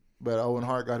 Hey, but Owen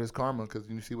Hart got his karma because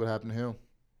you see what happened to him.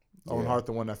 Owen Hart,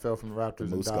 the one that fell from the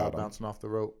Raptors and died bouncing off the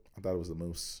rope. I thought it was the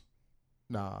Moose.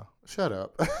 Nah, shut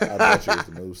up. I bet you it was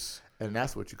the Moose. And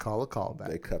that's what you call a callback.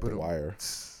 They cut the wire.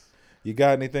 You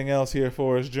got anything else here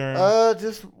for us, Jerm?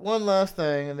 Just one last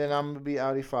thing, and then I'm going to be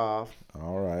outie 5.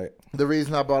 All right. The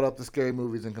reason I brought up the scary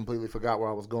movies and completely forgot where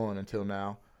I was going until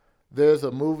now, there's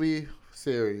a movie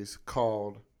series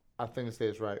called, I think it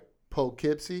says right,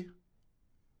 Poughkeepsie.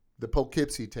 The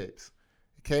Poughkeepsie tapes.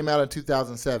 It came out in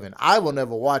 2007. I will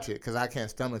never watch it because I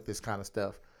can't stomach this kind of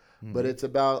stuff. But it's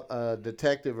about a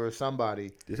detective or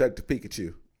somebody. Detective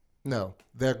Pikachu. No.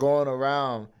 They're going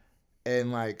around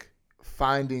and like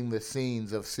finding the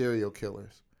scenes of serial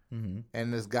killers.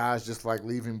 And this guy's just like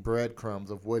leaving breadcrumbs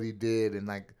of what he did. And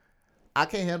like, I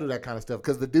can't handle that kind of stuff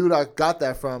because the dude I got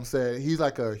that from said he's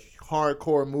like a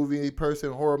hardcore movie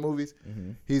person, horror movies.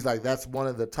 He's like, that's one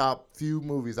of the top few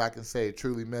movies I can say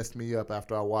truly messed me up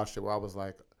after I watched it, where I was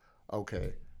like,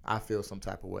 okay, I feel some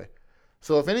type of way.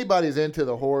 So if anybody's into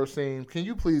the horror scene, can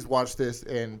you please watch this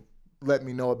and let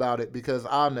me know about it? Because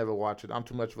I'll never watch it. I'm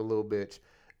too much of a little bitch.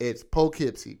 It's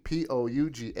Poughkeepsie,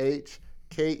 Poughkeepsie,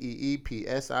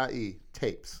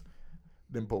 tapes.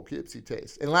 Them Poughkeepsie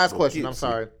tapes. And last question, I'm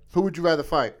sorry. Who would you rather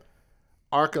fight?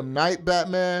 Arkham Knight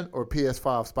Batman or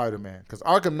PS5 Spider-Man? Because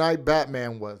Arkham Knight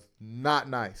Batman was not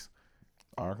nice.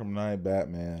 Arkham Knight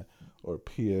Batman or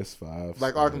PS5.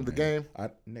 Like Arkham the game?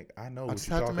 Nick, I know what you're talking about. I just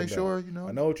had to make sure, you know.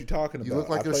 I know what you're talking about. You look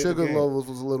like your sugar levels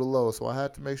was a little low, so I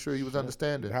had to make sure you was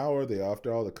understanding. How are they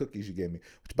after all the cookies you gave me?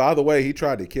 Which, by the way, he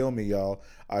tried to kill me, y'all.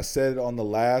 I said it on the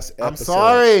last episode. I'm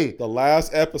sorry. The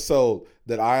last episode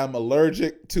that I am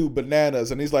allergic to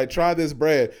bananas. And he's like, try this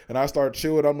bread. And I start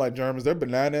chewing. I'm like, Jerm, is there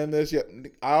banana in this yet?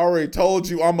 I already told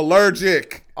you I'm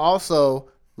allergic. Also,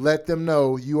 let them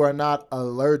know you are not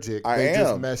allergic. They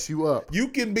just am. Mess you up. You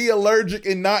can be allergic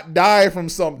and not die from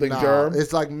something, Jerm.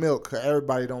 It's like milk.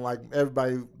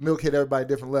 Milk hit everybody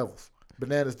different levels.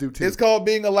 Bananas do too. It's called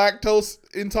being a lactose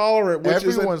intolerant.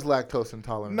 Everyone's lactose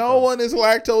intolerant. No one is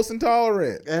lactose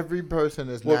intolerant. Every person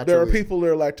is naturally. There are people that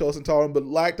are lactose intolerant, but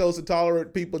lactose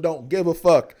intolerant people don't give a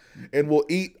fuck and will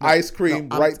eat ice cream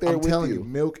right there with you. I'm telling you,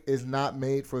 milk is not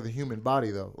made for the human body,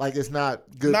 though. Like, it's not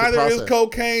good Neither to process. is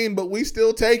cocaine, but we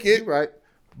still take it. You're right.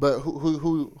 But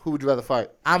who would you rather fight?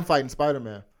 I'm fighting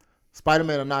Spider-Man.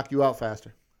 Spider-Man will knock you out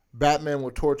faster. Batman will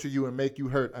torture you and make you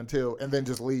hurt and then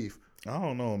just leave. I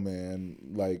don't know, man.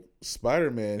 Like,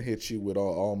 Spider-Man hits you with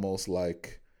almost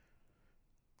like,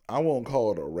 I won't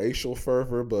call it a racial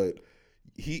fervor, but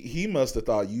he must have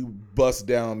thought you bust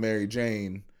down Mary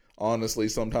Jane. Honestly,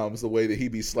 sometimes the way that he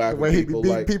be slapping the way people, he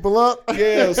be beating people up.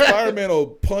 Yeah, Spider-Man will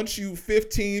punch you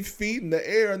 15 feet in the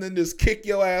air and then just kick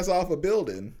your ass off a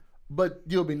building. But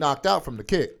you'll be knocked out from the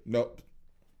kick. Nope.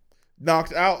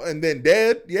 Knocked out and then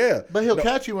dead? Yeah. But he'll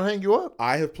catch you and hang you up.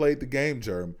 I have played the game,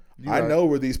 Jerm. I know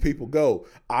where these people go.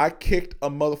 I kicked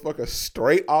a motherfucker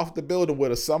straight off the building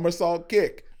with a somersault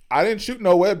kick. I didn't shoot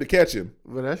no web to catch him.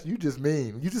 Well, that's you just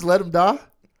mean. You just let him die?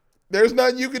 There's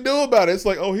nothing you can do about it. It's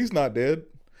like, oh, he's not dead.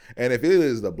 And if it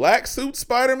is the black suit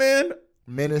Spider-Man,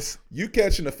 menace, you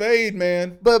catching a fade,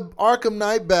 man. But Arkham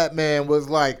Knight Batman was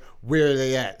like, where are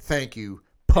they at? Thank you.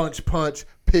 Punch,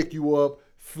 pick you up,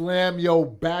 slam your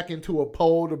back into a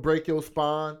pole to break your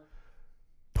spine.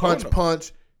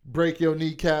 Punch, break your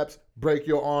kneecaps, break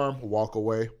your arm, walk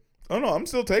away. Oh, no, I'm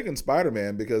still taking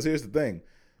Spider-Man because here's the thing.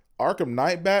 Arkham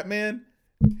Knight Batman,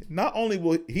 not only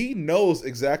will he knows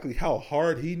exactly how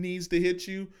hard he needs to hit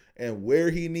you and where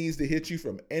he needs to hit you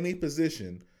from any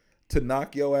position to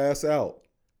knock your ass out.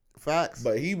 Facts.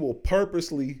 But he will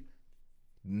purposely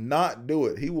not do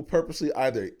it. He will purposely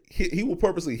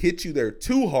hit you there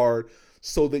too hard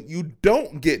so that you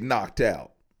don't get knocked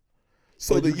out.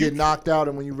 So that you get knocked out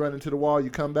and when you run into the wall,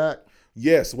 you come back?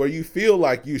 Yes, where you feel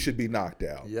like you should be knocked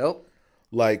out. Yep.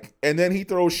 Like, and then he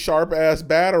throws sharp ass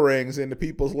batarangs into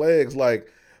people's legs.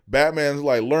 Like, Batman's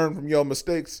like, learn from your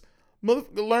mistakes.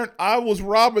 I was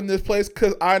robbing this place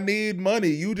because I need money.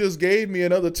 You just gave me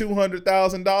another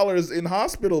 $200,000 in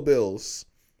hospital bills.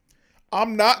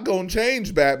 I'm not going to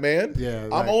change, Batman. Yeah,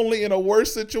 I'm only in a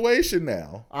worse situation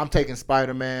now. I'm taking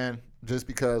Spider-Man just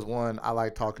because, one, I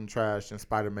like talking trash and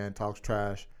Spider-Man talks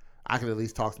trash. I can at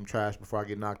least talk some trash before I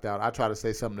get knocked out. I try to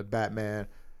say something to Batman.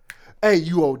 Hey,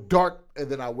 you old dark. And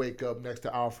then I wake up next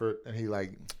to Alfred and he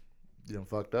like, you done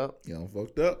fucked up.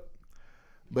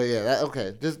 But yeah,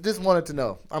 okay. Just wanted to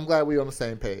know. I'm glad we on the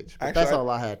same page. But actually, that's all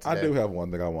I had today. I do have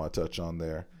one thing I want to touch on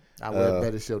there. I would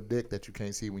bet it's your dick that you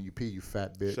can't see when you pee, you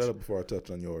fat bitch. Shut up before I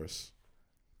touch on yours.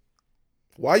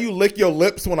 Why you lick your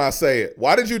lips when I say it?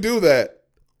 Why did you do that?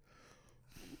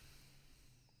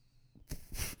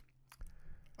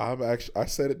 I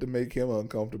said it to make him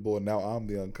uncomfortable, and now I'm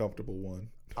the uncomfortable one.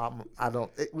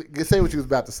 Say what you was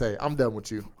about to say. I'm done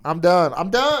with you. I'm done.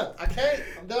 I can't.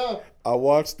 I'm done. I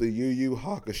watched the Yu Yu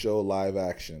Hakusho live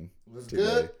action. Was it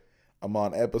good? I'm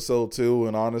on episode 2,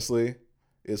 and honestly,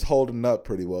 it's holding up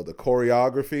pretty well. The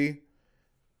choreography,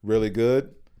 really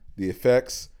good. The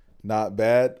effects, not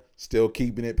bad. Still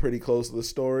keeping it pretty close to the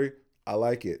story. I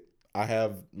like it. I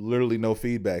have literally no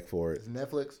feedback for it. Is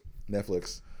Netflix?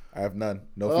 Netflix. I have none.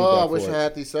 No feedback I wish I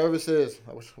had these services.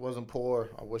 I wish I wasn't poor.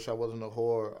 I wish I wasn't a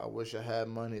whore. I wish I had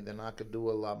money. Then I could do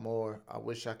a lot more. I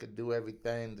wish I could do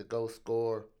everything to go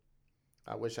score.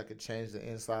 I wish I could change the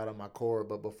inside of my core.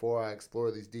 But before I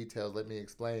explore these details, let me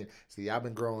explain. See, I've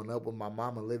been growing up with my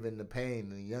mama living the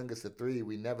pain. And the youngest of 3,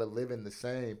 we never living the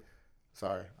same.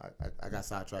 Sorry, I got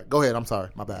sidetracked. Go ahead. I'm sorry.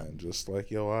 My bad. And just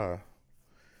like your eye.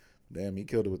 Damn, he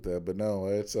killed it with that. But no,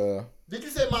 it's Did you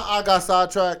say my eye got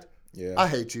sidetracked? Yeah. I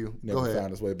hate you. Never Go ahead.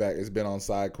 found his way back. It's been on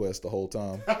side quest the whole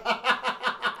time.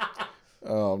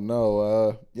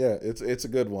 No. Yeah, it's a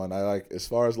good one. I like, as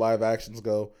far as live actions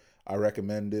go, I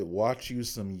recommend it. Watch you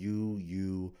some Yu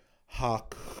Yu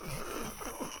Hakusho.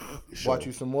 Watch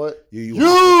you some what? You.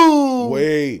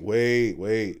 Wait.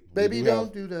 Baby,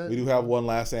 don't do that. We do have one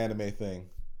last anime thing.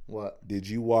 What? Did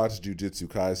you watch Jujutsu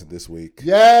Kaisen this week?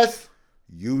 Yes.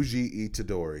 Yuji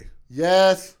Itadori.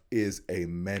 Yes. Is a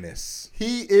menace.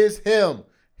 He is him.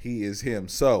 He is him.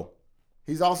 So.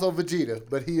 He's also Vegeta,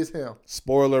 but he is him.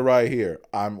 Spoiler right here.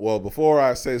 Before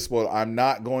I say spoiler, I'm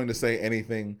not going to say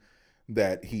anything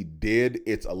that he did.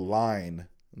 It's a line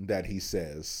that he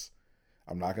says.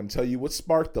 I'm not going to tell you what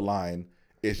sparked the line.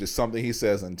 It's just something he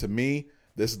says. And to me,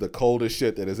 this is the coldest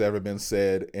shit that has ever been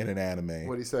said in an anime.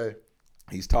 What'd he say?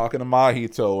 He's talking to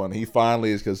Mahito, and he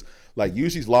finally is, because like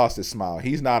Yushi's lost his smile.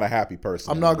 He's not a happy person.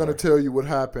 I'm not going to tell you what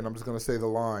happened. I'm just going to say the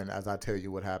line as I tell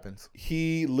you what happens.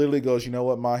 He literally goes, you know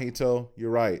what, Mahito?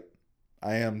 You're right.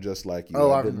 I am just like you.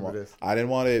 Oh, I remember this. I didn't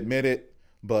want to admit it,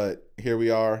 but here we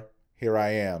are. Here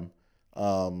I am.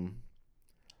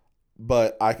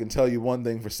 But I can tell you one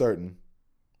thing for certain.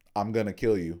 I'm going to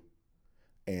kill you.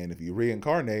 And if you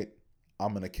reincarnate,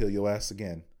 I'm going to kill your ass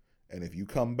again. And if you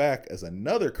come back as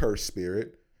another cursed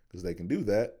spirit, because they can do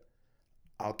that,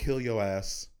 I'll kill your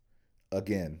ass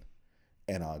again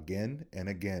and again and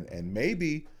again. And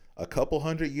maybe a couple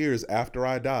 100 years after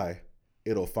I die,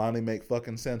 it'll finally make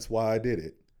fucking sense why I did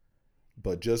it.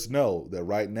 But just know that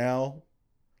right now,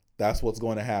 that's what's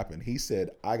going to happen. He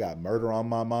said, I got murder on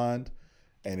my mind,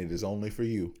 and it is only for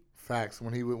you. Facts.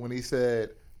 When he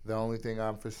said, The only thing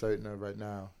I'm for certain of right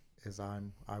now is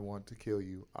I want to kill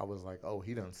you. I was like, oh,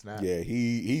 he done snapped. Yeah,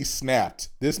 he snapped.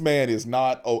 This man is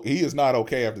not. Oh, he is not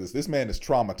okay after this. This man is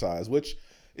traumatized, which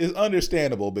is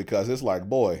understandable because it's like,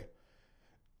 boy,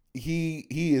 he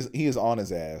is on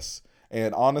his ass.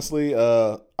 And honestly,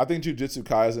 I think Jujutsu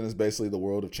Kaisen is basically the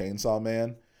world of Chainsaw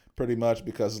Man, pretty much,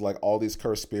 because it's like all these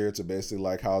cursed spirits are basically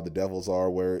like how the devils are,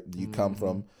 where you come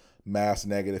from mass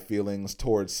negative feelings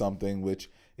towards something, which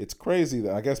it's crazy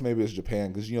that I guess maybe it's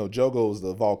Japan because Jogo is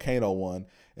the volcano one,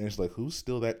 and it's like who's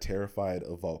still that terrified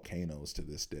of volcanoes to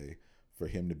this day for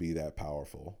him to be that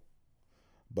powerful.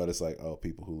 But it's like, oh,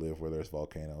 people who live where there's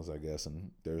volcanoes, I guess,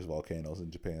 and there's volcanoes in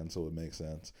Japan, so it makes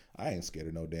sense. I ain't scared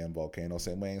of no damn volcano,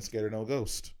 same way I ain't scared of no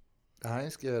ghost. I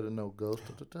ain't scared of no ghost.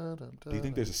 Do you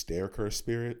think there's a stair curse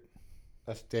spirit?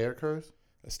 A stair curse?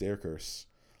 A stair curse.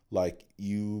 Like,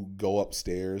 you go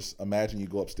upstairs. Imagine you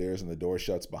go upstairs and the door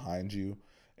shuts behind you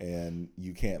and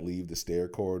you can't leave the stair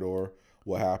corridor.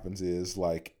 What happens is,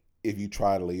 like, if you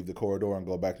try to leave the corridor and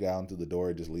go back down to the door,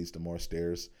 it just leads to more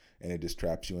stairs and it just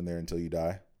traps you in there until you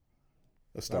die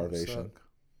of starvation.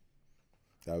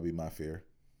 That would be my fear.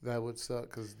 That would suck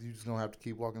because you just going to have to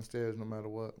keep walking stairs no matter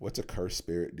what. What's a cursed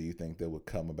spirit do you think that would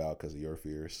come about because of your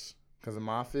fears? Because of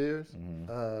my fears?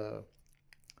 Mm-hmm.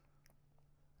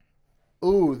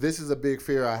 This is a big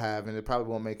fear I have, and it probably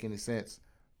won't make any sense.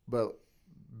 But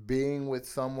being with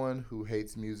someone who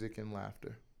hates music and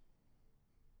laughter.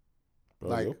 Bro,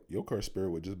 like your cursed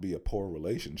spirit would just be a poor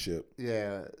relationship.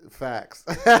 Yeah, facts.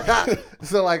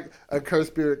 So like a cursed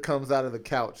spirit comes out of the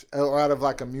couch or out of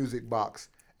like a music box,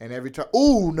 and every time,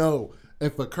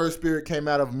 if a cursed spirit came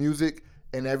out of music,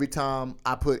 and every time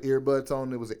I put earbuds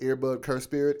on, it was an earbud cursed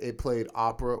spirit. It played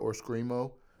opera or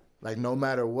screamo. Like no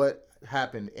matter what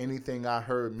happened, anything I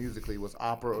heard musically was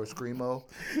opera or screamo.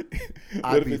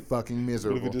 I'd be fucking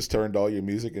miserable. What if it just turned all your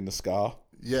music into ska?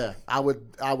 Yeah, I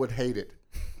would hate it.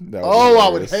 I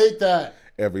would hate that.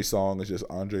 Every song is just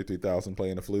Andre 3000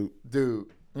 playing the flute.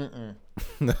 Dude, I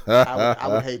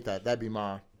would hate that. That'd be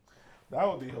mine. That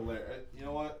would be hilarious. You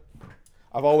know what?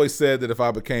 I've always said that if I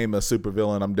became a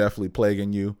supervillain, I'm definitely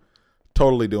plaguing you.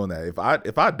 Totally doing that.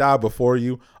 If I die before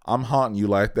you, I'm haunting you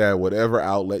like that. Whatever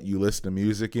outlet you listen to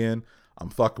music in, I'm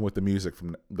fucking with the music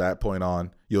from that point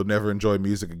on. You'll never enjoy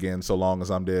music again so long as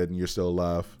I'm dead and you're still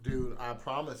alive. Dude, I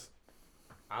promise.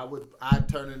 I'd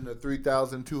turn into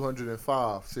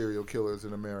 3,205 serial killers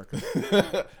in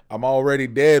America. I'm already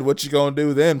dead. What you gonna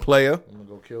do then, player? I'm gonna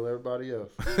go kill everybody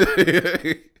else.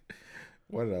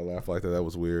 Why did I laugh like that? That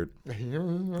was weird.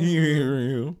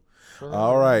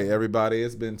 All right, everybody.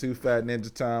 It's been Too Fat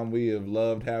Ninja time. We have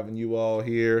loved having you all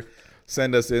here.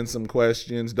 Send us in some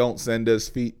questions. Don't send us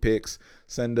feet pics.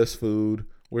 Send us food.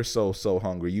 We're so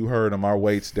hungry. You heard them. Our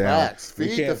weight's down. Facts.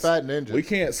 Feed the fat ninjas. We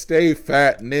can't stay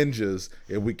fat ninjas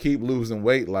if we keep losing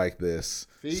weight like this.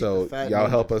 So y'all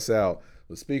help us out.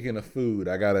 But speaking of food,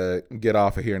 I got to get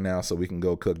off of here now so we can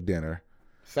go cook dinner.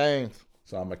 Same.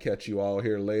 So I'm going to catch you all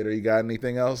here later. You got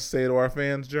anything else to say to our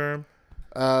fans, Jerm?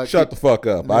 Shut the fuck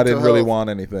up. I didn't really want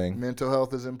anything. Mental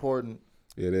health is important.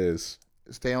 It is.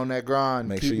 Stay on that grind.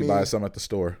 Make sure you buy some at the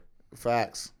store.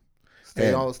 Facts.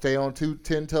 Stay on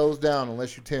 10 toes down.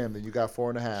 Unless you 10, then you got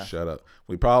 4.5. Shut up.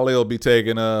 We probably will be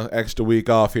taking a extra week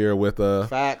off here with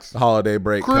facts. The holiday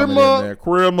break coming in there.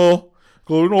 Christmas.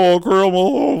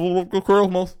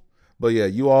 But yeah,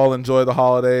 you all enjoy the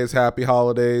holidays. Happy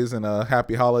holidays and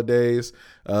happy holidays.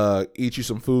 Eat you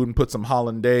some food and put some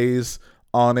hollandaise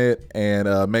on it,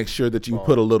 and make sure that you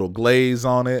put a little glaze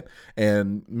on it,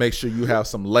 and make sure you have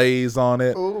some Lay's on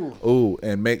it. Ooh,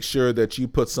 and make sure that you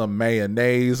put some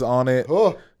mayonnaise on it.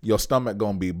 Your stomach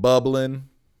gonna be bubbling.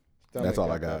 That's all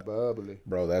I got. Bubbly.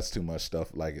 Bro, that's too much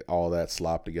stuff, like all that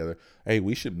slop together. Hey,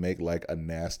 we should make like a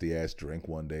nasty ass drink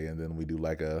one day, and then we do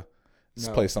like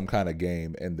play some kind of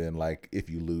game, and then like if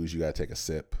you lose, you gotta take a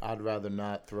sip. I'd rather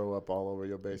not throw up all over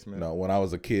your basement. No, when I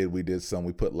was a kid, we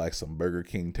put like some Burger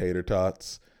King tater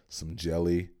tots, some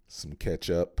jelly, some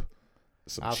ketchup,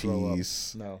 some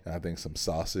cheese. No, I think some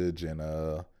sausage and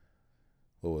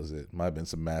what was it? Might have been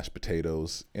some mashed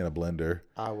potatoes in a blender.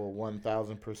 I will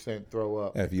 1,000% throw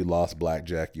up. And if you lost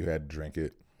blackjack, you had to drink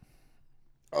it.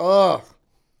 Ugh.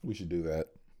 We should do that.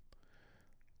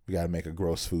 We gotta make a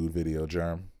gross food video,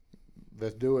 Jerm.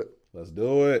 Let's do it. Let's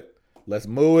do it. Let's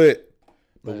move it.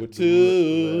 Move it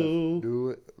too. Let's do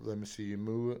it. Let me see you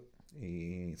move it.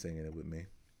 He ain't singing it with me.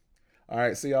 All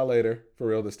right. See y'all later. For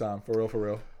real this time. For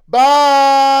real.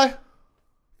 Bye.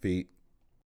 Feet.